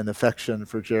love and affection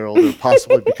for Gerald or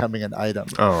possibly becoming an item.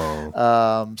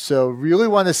 So really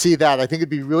want to see that. I think it'd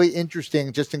be really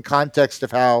interesting just in context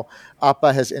of how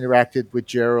Appa has interacted with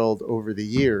Gerald over the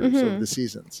years, over the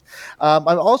seasons. I'm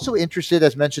also interested,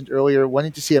 as mentioned earlier,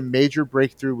 wanting to see a major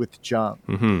breakthrough with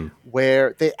Jung,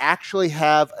 where they actually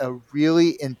have a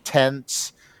really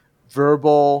intense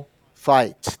verbal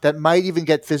fight that might even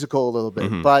get physical a little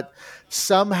bit, but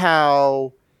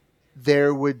somehow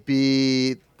there would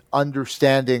be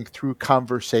understanding through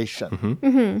conversation,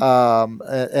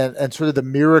 and sort of the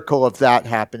miracle of that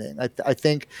happening. I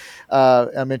think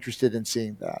I'm interested in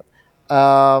seeing that.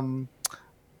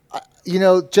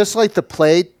 Just like the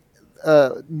play,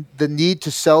 the need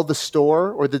to sell the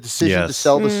store or the decision to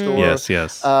sell the store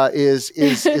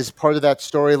is part of that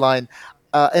storyline.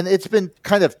 And it's been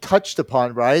kind of touched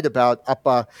upon, right? About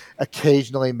Appa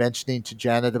occasionally mentioning to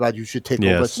Janet about you should take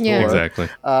over the store. Yeah, exactly.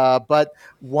 But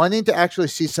wanting to actually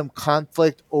see some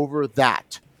conflict over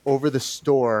the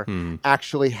store,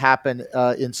 actually happen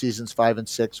in seasons 5 and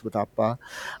 6 with Appa.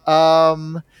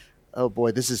 Oh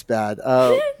boy, this is bad.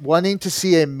 Wanting to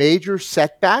see a major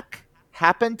setback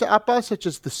happen to Appa, such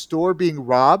as the store being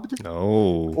robbed,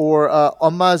 or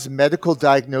Omma's medical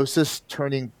diagnosis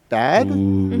turning bad.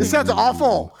 This sounds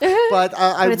awful, but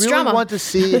I really want to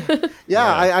see.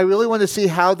 I really want to see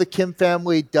how the Kim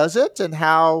family does it and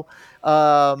how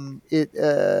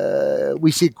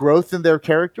we see growth in their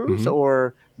characters,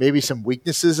 or maybe some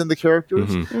weaknesses in the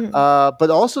characters, but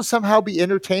also somehow be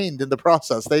entertained in the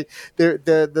process.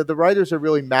 The writers are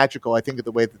really magical, I think, in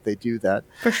the way that they do that.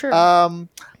 For sure.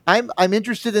 I'm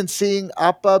interested in seeing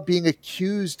Appa being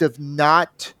accused of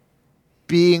not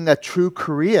being a true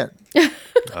Korean.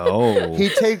 He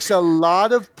takes a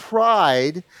lot of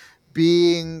pride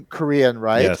being Korean,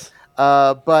 right? Yes.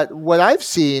 But what I've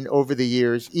seen over the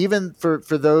years, even for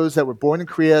those that were born in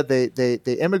Korea,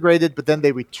 they immigrated, but then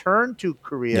they returned to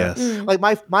Korea. Yes.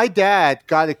 Like my dad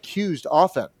got accused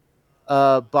often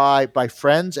by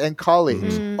friends and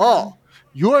colleagues. Oh,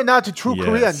 you are not a true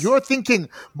Korean. You're thinking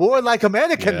more like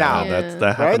American now.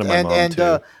 That happened to my mom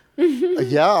too.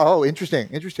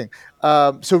 Interesting.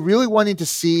 So really wanting to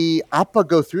see Appa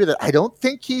go through that. I don't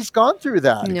think he's gone through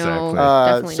that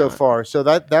so far. So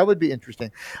that would be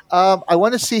interesting. I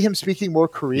want to see him speaking more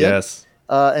Korean. Yes.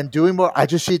 And doing more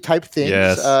Ajashi type things.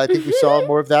 Yes. I think we saw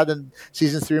more of that in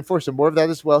seasons 3 and 4. So more of that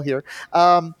as well here.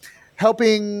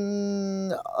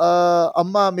 Helping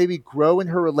Amma maybe grow in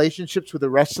her relationships with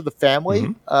the rest of the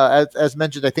family. As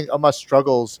mentioned, I think Amma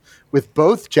struggles with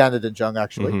both Janet and Jung,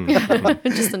 actually.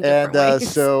 Just in different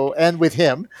ways. And with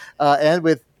him, and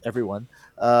with everyone.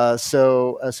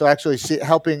 So actually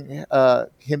helping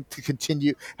him to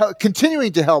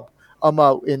continuing to help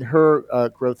Amma in her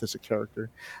growth as a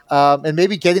character, and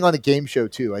maybe getting on a game show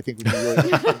too. I think would be really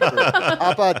interesting for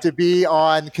Appa to be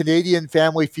on Canadian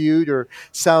Family Feud or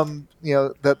some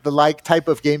the like type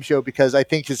of game show, because I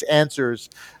think his answers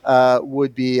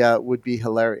would be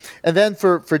hilarious. And then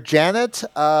for Janet,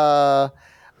 I'd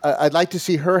like to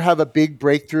see her have a big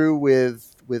breakthrough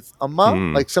with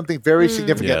Amma, like something very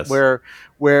significant, where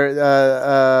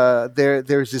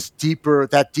there's this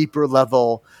deeper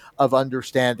level of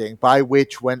understanding, by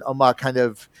which when Amma kind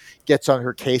of gets on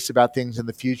her case about things in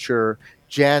the future,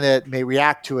 Janet may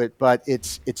react to it, but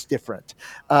it's different.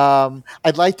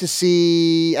 I'd like to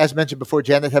see, as mentioned before,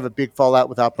 Janet have a big fallout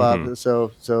with Appa,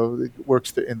 so it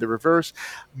works in the reverse.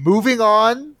 Moving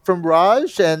on from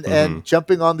Raj and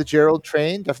jumping on the Gerald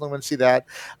train, definitely want to see that.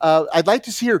 I'd like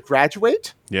to see her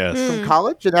graduate from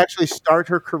college and actually start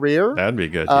her career. That'd be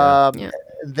good.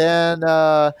 Then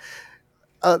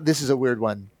this is a weird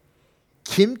one.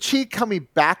 Kimchi coming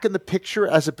back in the picture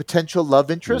as a potential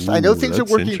love interest. I know things are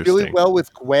working really well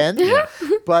with Gwen,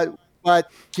 but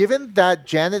given that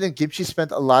Janet and Kimchi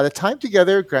spent a lot of time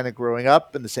together, granted growing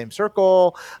up in the same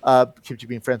circle, Kimchi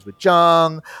being friends with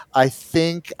Jung, I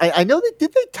think I know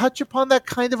did they touch upon that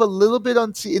kind of a little bit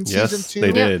in season 2?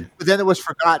 They did, but then it was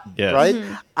forgotten, right?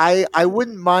 I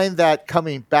wouldn't mind that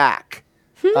coming back.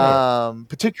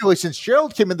 Particularly since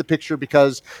Gerald came in the picture,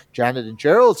 because Janet and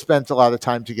Gerald spent a lot of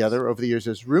time together over the years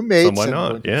as roommates. So why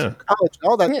not? College and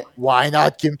all that. Why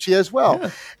not Kimchi as well?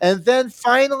 Yeah. And then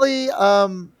finally,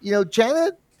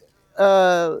 Janet,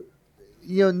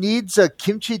 needs a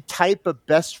Kimchi type of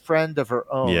best friend of her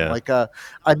own, like a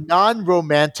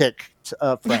non-romantic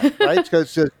friend, right?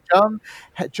 Because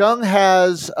Jung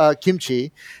has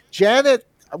Kimchi. Janet,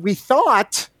 we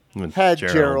thought, had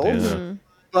Gerald.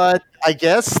 but I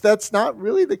guess that's not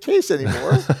really the case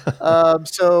anymore.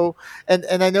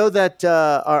 And I know that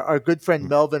our good friend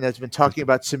Melvin has been talking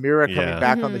about Samira coming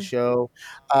back on the show.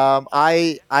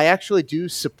 I actually do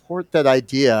support that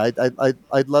idea.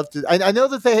 I'd love to. I know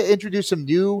that they introduced some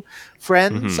new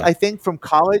friends. I think from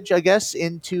college, I guess,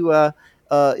 into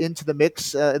the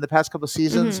mix in the past couple of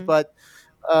seasons, but.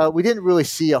 We didn't really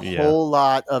see a whole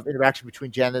lot of interaction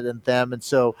between Janet and them, and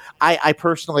so I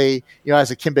personally,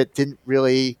 as a Kimbit, didn't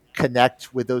really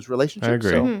connect with those relationships. I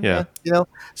agree. So,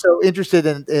 so interested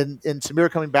in Samira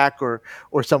coming back or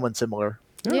someone similar.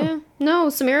 Yeah, no,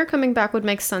 Samira coming back would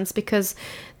make sense because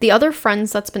the other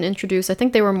friends that's been introduced, I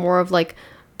think they were more of like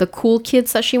the cool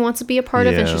kids that she wants to be a part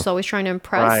of, and she's always trying to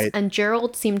impress. Right. And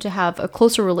Gerald seemed to have a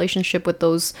closer relationship with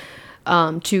those.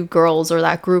 Two girls or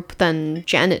that group than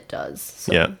Janet does.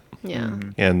 So, yeah.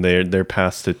 And they're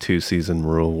past the 2-season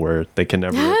rule where they can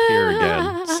never appear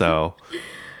again. So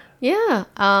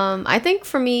I think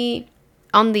for me,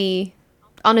 on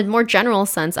a more general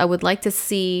sense, I would like to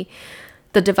see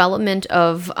the development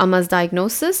of Amma's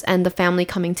diagnosis and the family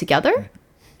coming together.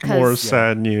 More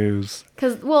sad news.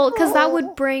 Because that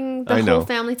would bring the whole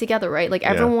family together, right? Like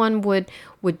everyone would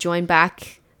join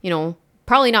back,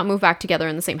 probably not move back together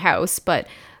in the same house, but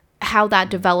how that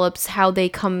develops, how they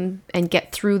come and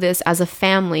get through this as a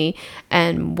family,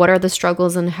 and what are the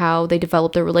struggles and how they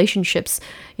develop their relationships,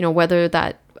 whether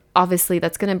that, obviously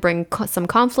that's going to bring some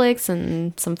conflicts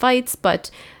and some fights, but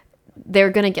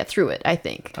they're going to get through it, I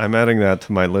think. I'm adding that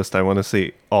to my list. I want to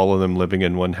see all of them living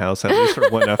in one house, at least for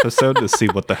one episode, to see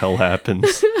what the hell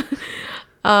happens.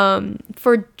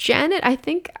 For Janet, I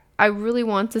think I really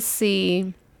want to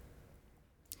see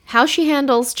how she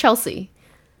handles Chelsea.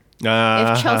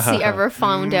 If Chelsea ever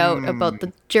found out about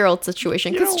the Gerald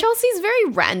situation. Because Chelsea's very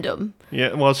random.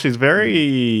 Yeah, well, she's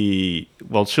very...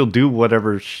 Well, she'll do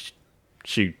whatever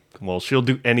she'll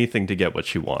do anything to get what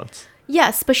she wants.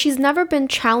 Yes, but she's never been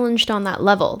challenged on that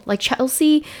level. Like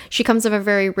Chelsea, she comes from a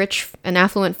very rich and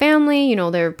affluent family.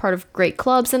 They're part of great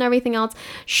clubs and everything else.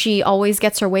 She always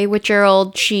gets her way with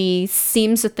Gerald. She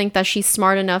seems to think that she's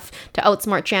smart enough to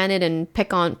outsmart Janet and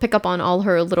pick up on all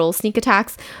her little sneak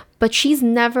attacks. But she's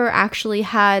never actually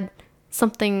had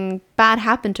something bad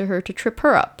happen to her to trip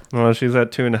her up. Well, she's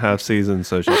at 2.5 seasons,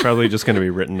 so she's probably just going to be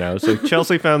written out. So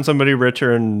Chelsea found somebody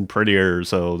richer and prettier,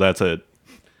 so that's it.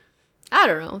 I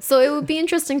don't know. So it would be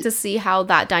interesting to see how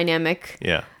that dynamic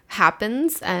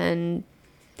happens and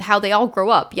how they all grow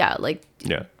up.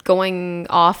 Going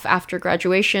off after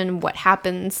graduation, what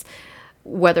happens,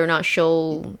 whether or not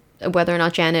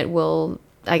Janet will,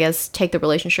 I guess, take the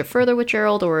relationship further with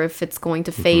Gerald, or if it's going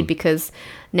to fade because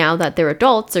now that they're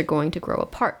adults, they're going to grow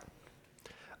apart.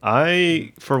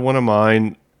 For one of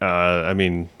mine, I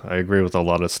agree with a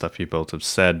lot of stuff you both have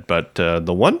said, but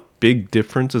the one big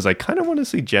difference is I kind of want to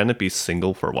see Janet be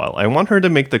single for a while. I want her to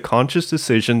make the conscious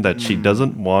decision that she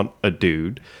doesn't want a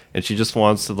dude, and she just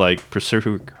wants to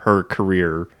pursue her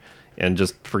career and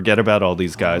just forget about all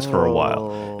these guys for a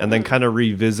while, and then kind of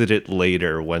revisit it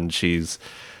later when she's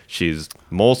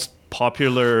most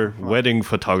popular wedding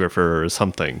photographer or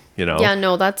something, Yeah,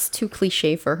 no, that's too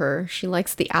cliche for her. She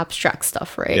likes the abstract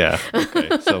stuff, right? Yeah. Okay.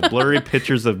 So blurry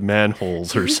pictures of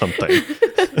manholes or something.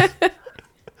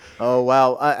 Oh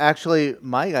wow! Actually,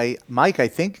 Mike, I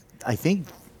think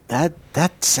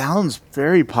that sounds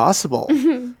very possible.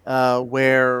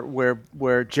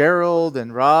 Where Gerald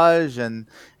and Raj and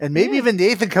maybe even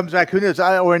Nathan comes back, who knows,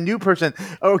 or a new person,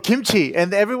 or Kimchi,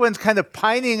 and everyone's kind of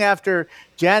pining after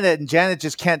Janet, and Janet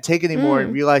just can't take it anymore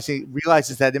and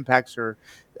realizes that impacts her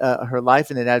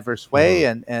life in an adverse way,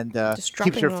 and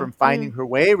keeps her from finding her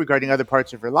way regarding other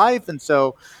parts of her life, and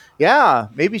so. Yeah,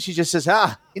 maybe she just says,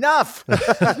 enough.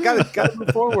 Gotta move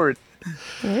forward.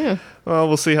 Yeah. Well,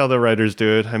 we'll see how the writers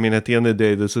do it. I mean, at the end of the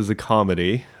day, this is a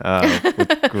comedy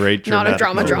with great not a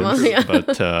drama. Yeah.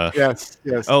 But yes.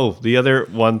 Oh, the other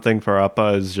one thing for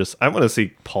Appa is just I want to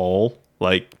see Paul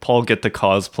get to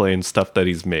cosplay and stuff that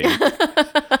he's made.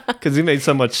 Because he made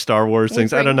so much Star Wars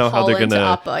things. I don't know how they're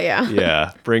gonna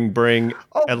Appa, bring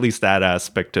at least that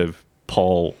aspect of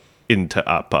Paul into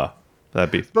Appa.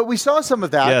 But we saw some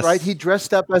of that, right? He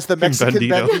dressed up as the Mexican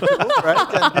Bandito,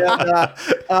 right?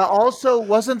 And also,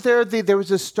 wasn't there there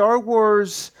was a Star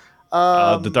Wars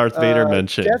the Darth Vader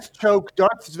mention. Death choke.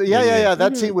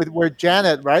 That scene where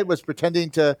Janet, right, was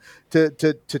pretending to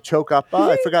choke up.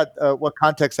 I forgot what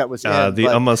context that was in. The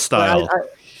Amma style.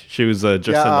 She was just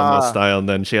in Mama style, and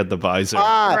then she had the visor.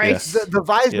 Right.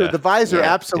 The visor,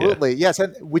 absolutely. Yes,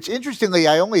 and which interestingly,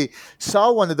 I only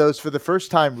saw one of those for the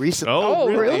first time recently. Oh,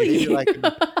 really?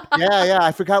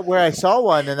 I forgot where I saw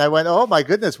one, and I went, oh my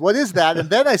goodness, what is that? And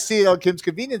then I see it on Kim's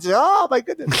Convenience, and oh my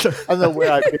goodness. I don't know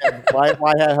where I've been.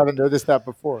 Why I haven't noticed that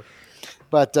before.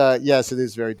 But yes, it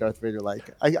is very Darth Vader-like.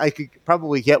 I could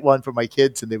probably get one for my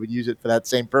kids, and they would use it for that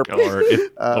same purpose.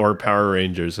 Or Power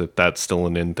Rangers, if that's still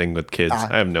an in thing with kids.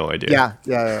 I have no idea.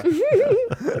 Yeah.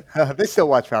 They still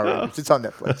watch Power Rangers. It's on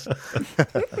Netflix.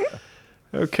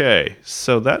 Okay,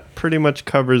 so that pretty much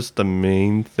covers the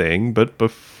main thing. But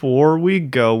before we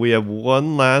go, we have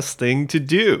one last thing to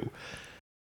do.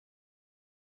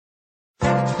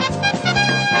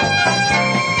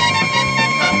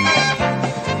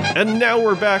 And now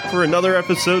we're back for another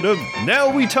episode of Now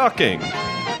We Talking.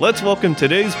 Let's welcome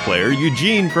today's player,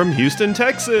 Eugene from Houston,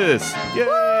 Texas. Yay!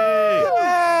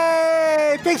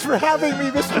 Yay! Thanks for having me,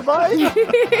 Mr. Mike.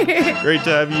 Great to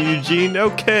have you, Eugene.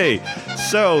 Okay,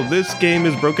 so this game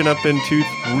is broken up into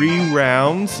 3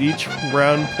 rounds. Each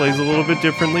round plays a little bit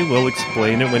differently. We'll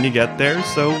explain it when you get there.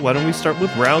 So why don't we start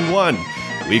with round 1?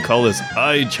 We call this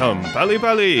I Chum Pali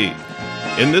Pali.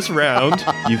 In this round,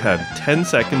 you have 10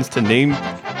 seconds to name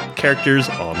characters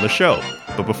on the show.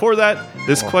 But before that,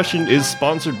 this question is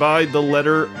sponsored by the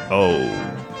letter O.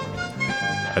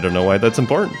 I don't know why that's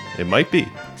important. It might be.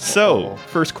 So,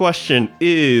 first question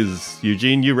is,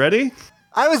 Eugene, you ready?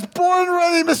 I was born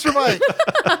ready, Mr. Mike.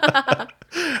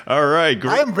 All right,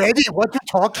 great. I'm ready. What you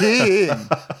talking?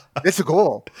 It's a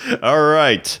goal. All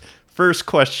right. First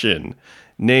question.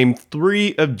 Name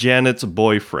 3 of Janet's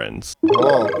boyfriends.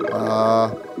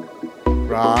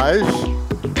 Raj,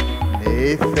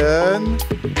 Nathan,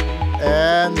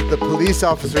 and the police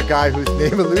officer guy whose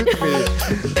name eludes me.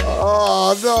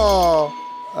 Oh, no.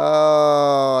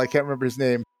 I can't remember his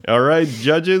name. All right,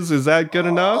 judges, is that good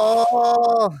enough?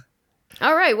 Oh,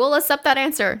 All right, we'll accept that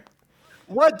answer.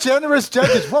 what generous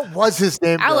judges. What was his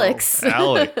name, though? Alex.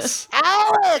 Alex.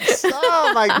 Alex!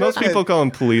 Oh, my goodness. Most people call him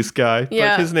police guy,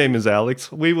 Yeah. but his name is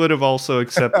Alex. We would have also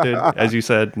accepted, as you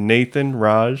said, Nathan,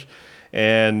 Raj,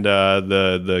 and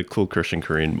the cool Christian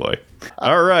Korean boy.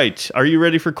 All right, are you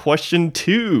ready for question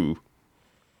 2?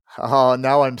 Oh,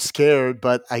 now I'm scared,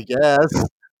 but I guess.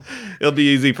 It'll be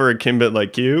easy for a Kimbit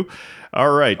like you.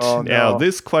 All right, Oh, no. Now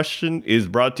this question is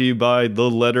brought to you by the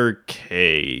letter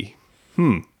K.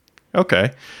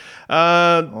 Okay.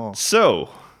 So,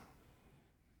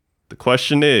 the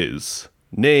question is,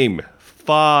 name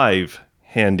 5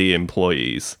 handy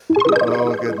employees.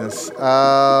 Oh, goodness.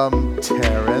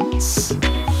 Terrence,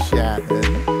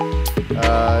 Shannon,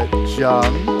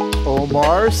 Jung,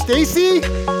 Omar, Stacy.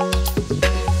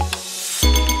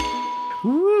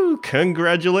 Woo,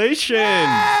 congratulations! You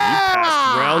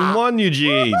passed round 1,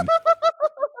 Eugene.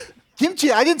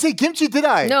 Kimchi. I didn't say kimchi, did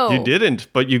I? No. You didn't,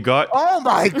 but you got Oh,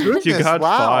 my goodness. you got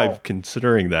wow. 5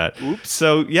 considering that.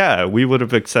 So, yeah, we would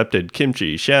have accepted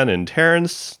Kimchi, Shannon,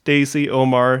 Terrence, Stacy,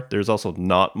 Omar. There's also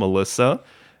not Melissa.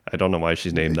 I don't know why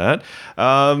she's named that.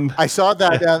 I saw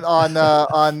that on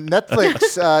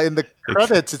Netflix in the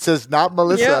credits. It says not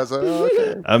Melissa. Yep. I was like, oh,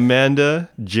 okay. Amanda,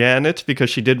 Janet, because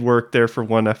she did work there for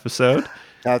 1 episode.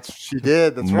 She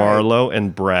did. That's right. Marlo,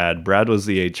 and Brad. Brad was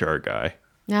the HR guy.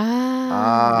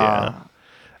 Yeah.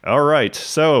 All right.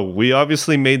 So we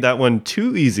obviously made that one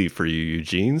too easy for you,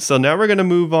 Eugene. So now we're going to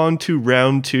move on to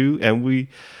round 2, and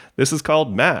this is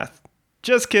called math.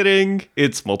 Just kidding.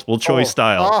 It's multiple choice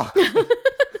style. Oh.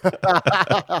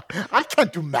 I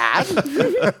can't do math.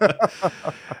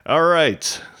 All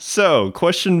right. So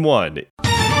question 1.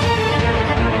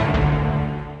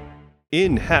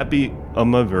 In Happy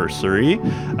Ummaversary,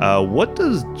 what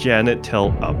does Janet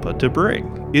tell Appa to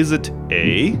bring? Is it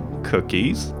A,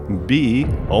 cookies, B,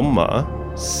 Oma,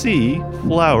 C,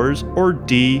 flowers, or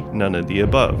D, none of the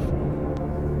above?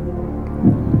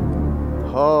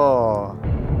 Oh.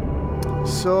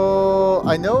 So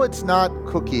I know it's not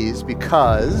cookies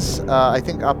because I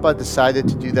think Appa decided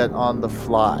to do that on the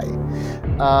fly.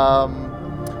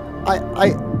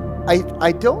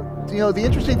 I don't. You know, the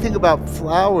interesting thing about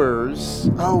flowers.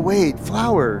 Oh wait,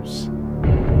 flowers.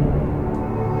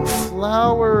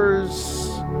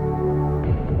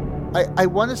 I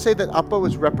want to say that Appa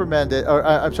was reprimanded, or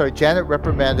I'm sorry, Janet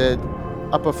reprimanded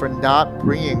Appa for not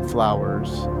bringing flowers.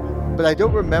 But I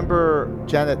don't remember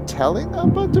Janet telling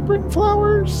Appa to bring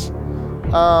flowers.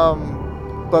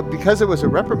 But because it was a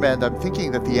reprimand, I'm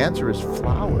thinking that the answer is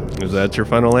flowers. Is that your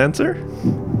final answer?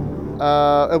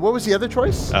 What was the other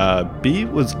choice? B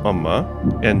was Oma,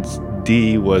 and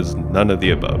D was none of the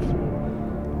above.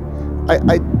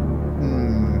 I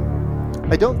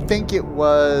don't think it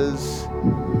was.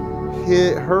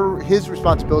 his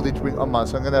responsibility to bring Amma,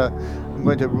 so I'm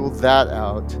going to rule that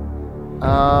out.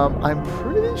 I'm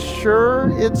pretty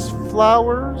sure it's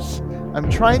flowers. I'm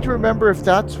trying to remember if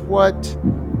that's what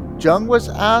Jung was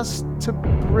asked to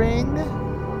bring.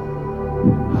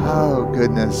 Oh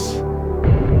goodness.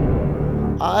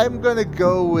 I'm gonna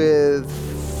go with,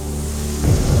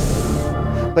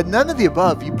 but none of the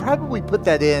above. You probably put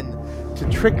that in to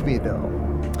trick me, though.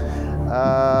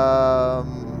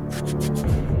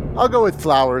 I'll go with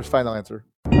flowers. Final answer.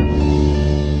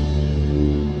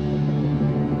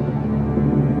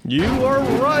 You are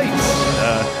right.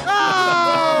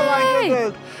 Oh my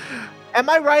goodness! Am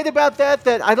I right about that?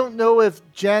 That I don't know if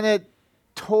Janet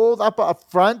told Appa up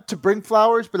front to bring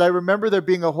flowers, but I remember there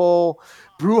being a whole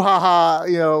brouhaha,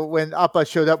 when Appa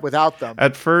showed up without them.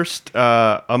 At first,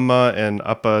 Amma and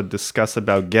Appa discuss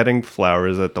about getting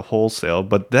flowers at the wholesale,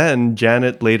 but then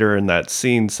Janet later in that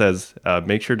scene says,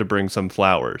 make sure to bring some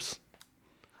flowers.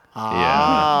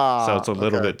 Yeah. So it's a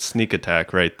little bit sneak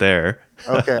attack right there.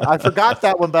 Okay. I forgot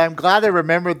that one, but I'm glad I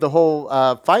remembered the whole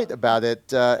fight about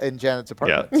it in Janet's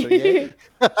apartment. Yeah. So, yay.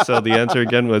 So the answer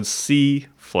again was C,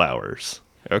 flowers.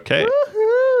 Okay.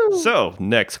 Woohoo! So,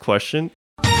 next question.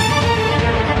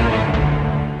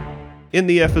 In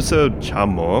the episode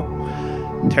Chamo,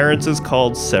 Terrence is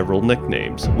called several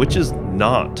nicknames. Which is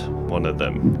not one of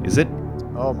them? Is it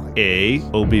A,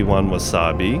 Obi-Wan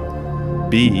Wasabi,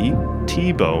 B,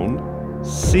 T-Bone,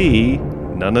 C,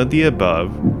 none of the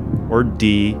above, or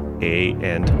D, A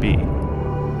and B?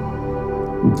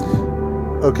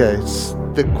 Okay,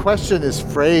 the question is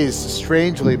phrased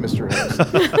strangely, Mr. Host.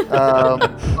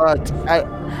 But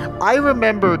I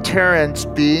remember Terrence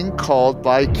being called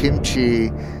by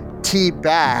Kimchi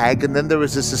T-Bag, and then there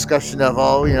was this discussion of,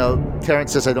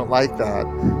 Terrence says I don't like that.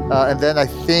 And then I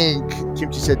think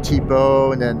Kimchi said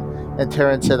T-Bone, and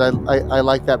Terrence said I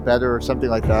like that better, or something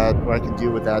like that, or I can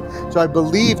deal with that. So I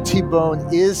believe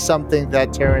T-Bone is something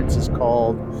that Terrence is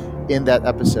called in that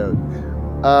episode.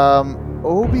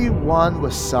 Obi-Wan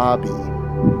Wasabi.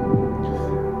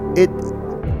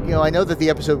 I know that the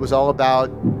episode was all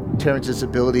about Terrence's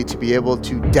ability to be able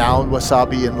to down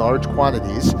wasabi in large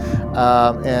quantities.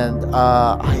 And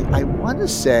I want to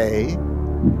say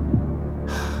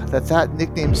that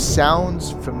nickname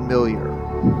sounds familiar.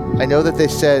 I know that they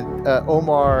said,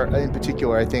 Omar in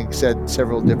particular, I think, said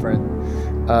several different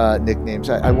nicknames.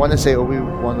 I want to say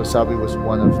Obi-Wan Wasabi was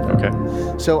one of them. Okay.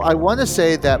 So I want to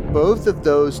say that both of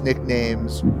those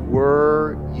nicknames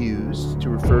were used to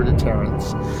refer to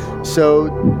Terrence. So,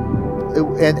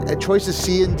 and choices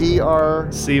C and D are?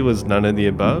 C was none of the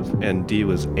above, and D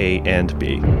was A and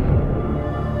B.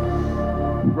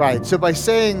 Right. So by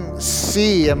saying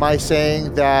C, am I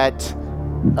saying that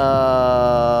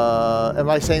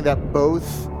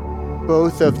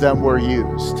both of them were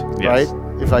used? Yes. Right?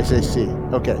 If I say C.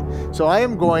 Okay. So I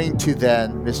am going to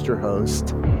then, Mr.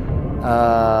 Host,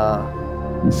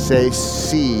 say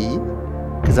C,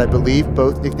 because I believe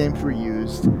both nicknames were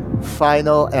used.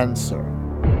 Final answer.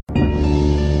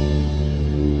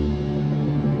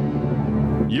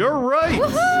 You're right. Oh,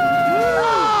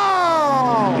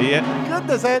 Yeah.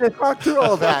 goodness, I had to talk through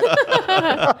all that.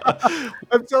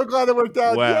 I'm so glad it worked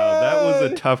out. Wow, Yay! that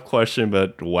was a tough question,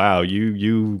 but wow,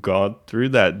 you got through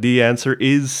that. The answer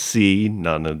is C,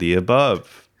 none of the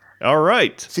above. All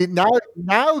right. See,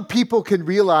 now people can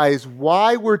realize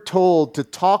why we're told to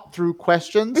talk through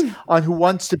questions on Who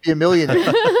Wants to Be a Millionaire.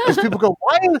 Because people go,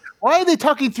 why are they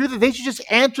talking through that? They should just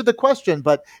answer the question.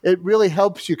 But it really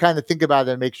helps you kind of think about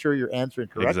it and make sure you're answering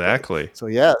correctly. Exactly. So,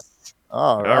 yes.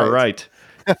 All right. All right.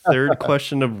 Third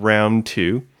question of round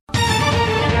 2.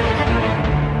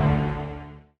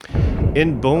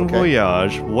 In Bon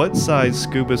Voyage, what size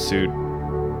scuba suit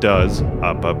does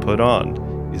Appa put on?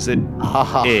 Is it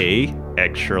A,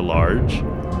 extra large,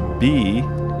 B,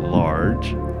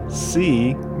 large,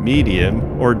 C,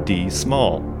 medium, or D,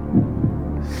 small?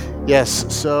 Yes,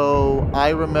 so I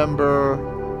remember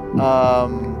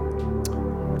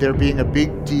there being a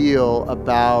big deal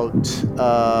about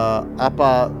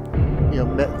Appa,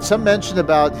 some mention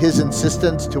about his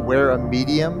insistence to wear a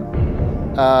medium,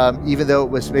 even though it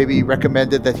was maybe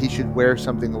recommended that he should wear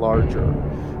something larger.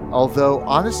 Although,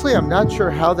 honestly, I'm not sure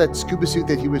how that scuba suit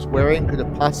that he was wearing could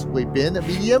have possibly been a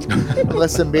medium,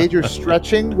 unless a major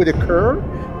stretching would occur.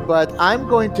 But I'm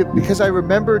going to, because I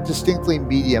remember distinctly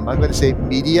medium, I'm going to say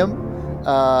medium.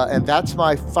 And that's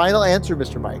my final answer,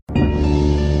 Mr. Mike.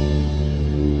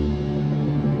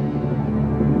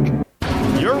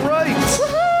 You're right.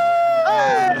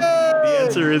 The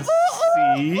answer is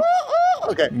C,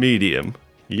 medium.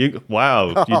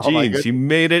 Wow, Eugene, you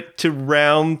made it to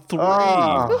round 3.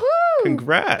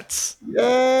 Congrats.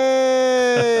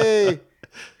 Yay!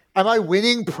 Am I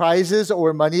winning prizes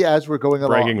or money as we're going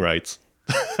along? Bragging rights.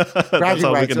 Bragging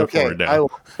rights. We can afford now.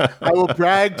 I will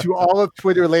brag to all of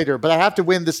Twitter later, but I have to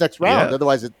win this next round.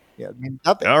 Otherwise, it means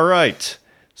nothing. All right.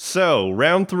 So,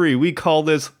 round 3, we call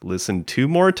this listen 2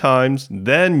 more times,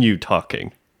 then you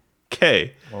talking.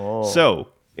 Okay. So,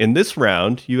 in this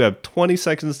round, you have 20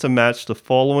 seconds to match the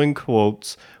following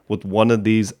quotes with one of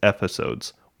these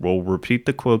episodes. We'll repeat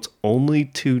the quotes only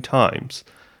 2 times.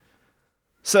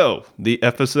 So, the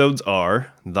episodes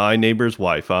are Thy Neighbor's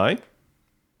Wi-Fi,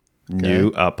 New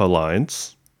Up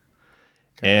Alliance,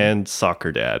 and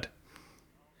Soccer Dad.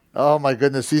 Oh my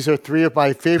goodness, these are 3 of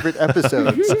my favorite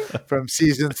episodes from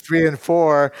seasons 3 and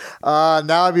 4.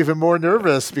 Now I'm even more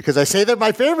nervous because I say they're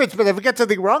my favorites, but if I get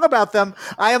something wrong about them,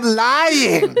 I am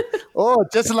lying.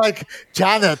 Just like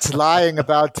Janet lying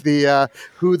about the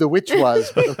who the witch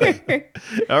was. Okay.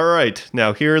 All right,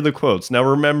 now here are the quotes. Now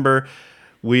remember,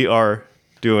 we are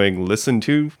doing listen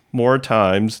 2 more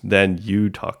times than you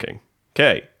talking.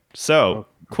 Okay, so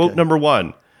quote number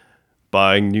 1.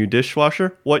 Buying new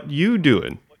dishwasher, what you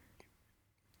doing?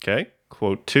 Okay.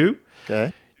 Quote 2.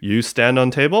 Okay. You stand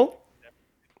on table.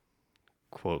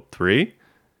 Quote 3.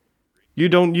 You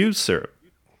don't use syrup.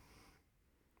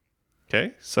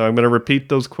 Okay. So I'm going to repeat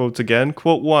those quotes again.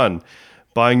 Quote 1.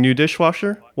 Buying new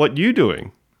dishwasher. What you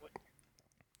doing?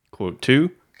 Quote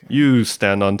 2. You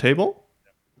stand on table.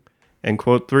 And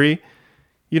quote 3.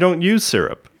 You don't use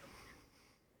syrup.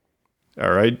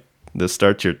 All right. This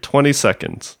starts your 20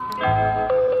 seconds.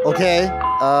 Okay,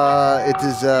 it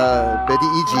is Betty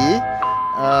E.G.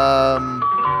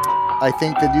 I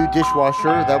think the new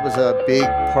dishwasher, that was a big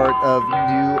part of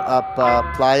new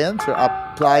appliance.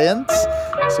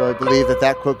 So I believe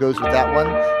that quote goes with that one.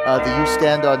 The you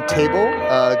stand on table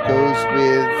goes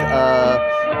with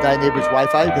Thy Neighbor's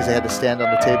Wi-Fi because they had to stand on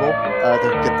the table to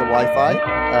get the Wi-Fi,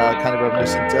 kind of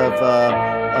reminiscent of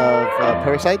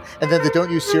Parasite. And then the don't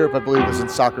use syrup, I believe, was in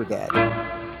Soccer Dad.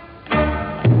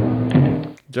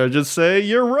 Judges say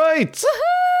you're right.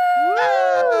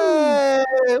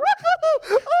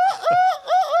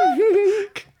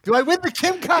 Do I win the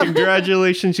Kim Cup?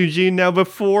 Congratulations, Eugene. Now,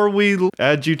 before we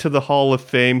add you to the Hall of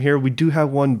Fame here, we do have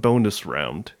one bonus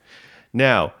round.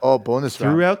 Now, bonus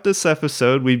round. Throughout This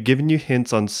episode, we've given you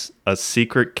hints on a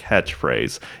secret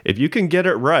catchphrase. If you can get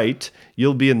it right,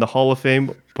 you'll be in the Hall of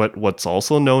Fame, but what's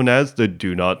also known as the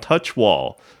Do Not Touch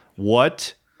Wall.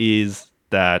 What is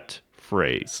that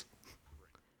phrase?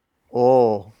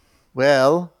 Oh,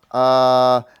 well,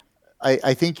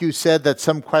 I think you said that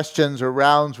some questions or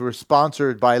rounds were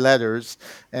sponsored by letters,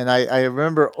 and I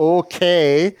remember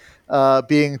okay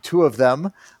being 2 of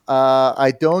them.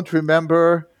 I don't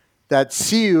remember that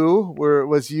see you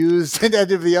was used in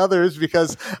any of the others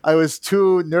because I was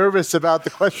too nervous about the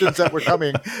questions that were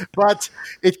coming. But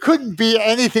it couldn't be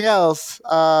anything else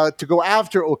to go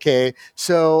after okay.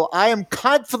 So I am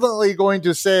confidently going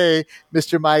to say,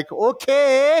 Mr. Mike,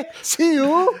 okay, see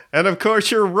you. And of course,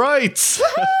 you're right.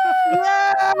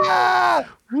 Yeah!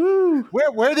 Woo!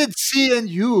 Where did C and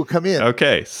U come in?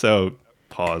 Okay, so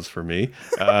pause for me.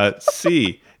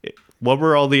 C, what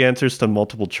were all the answers to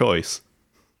multiple choice?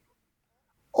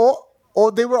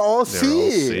 They were all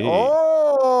C.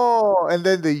 Oh, and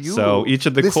then the U. So each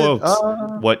of the quotes,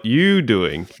 what you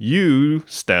doing? You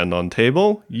stand on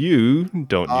table. You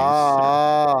don't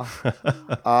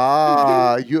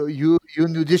use you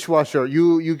new dishwasher.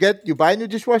 You buy a new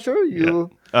dishwasher?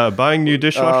 Buying new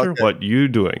dishwasher? Okay. What you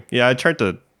doing? Yeah, I tried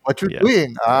to. What you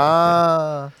doing?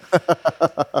 That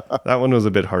one was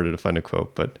a bit harder to find a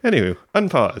quote, but anyway,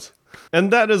 unpause.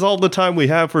 And that is all the time we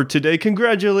have for today.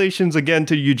 Congratulations again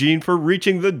to Eugene for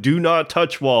reaching the Do Not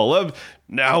Touch Wall of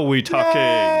Now We Talking.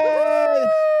 Yay!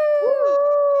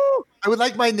 I would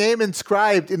like my name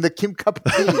inscribed in the Kim Cup,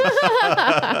 please.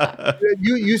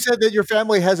 You said that your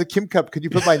family has a Kim Cup. Could you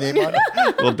put my name on it?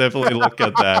 We'll definitely look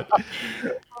at that.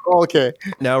 Okay.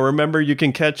 Now, remember, you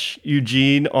can catch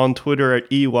Eugene on Twitter at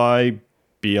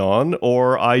EYBeyond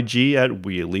or IG at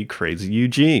Wheelie Crazy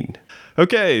Eugene.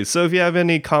 Okay, so if you have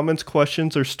any comments,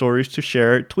 questions, or stories to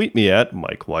share, tweet me at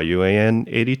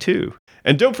MikeYuan82.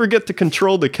 And don't forget to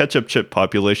control the ketchup chip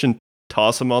population.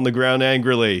 Toss them on the ground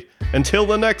angrily. Until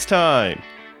the next time.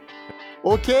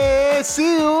 Okay,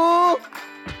 see you.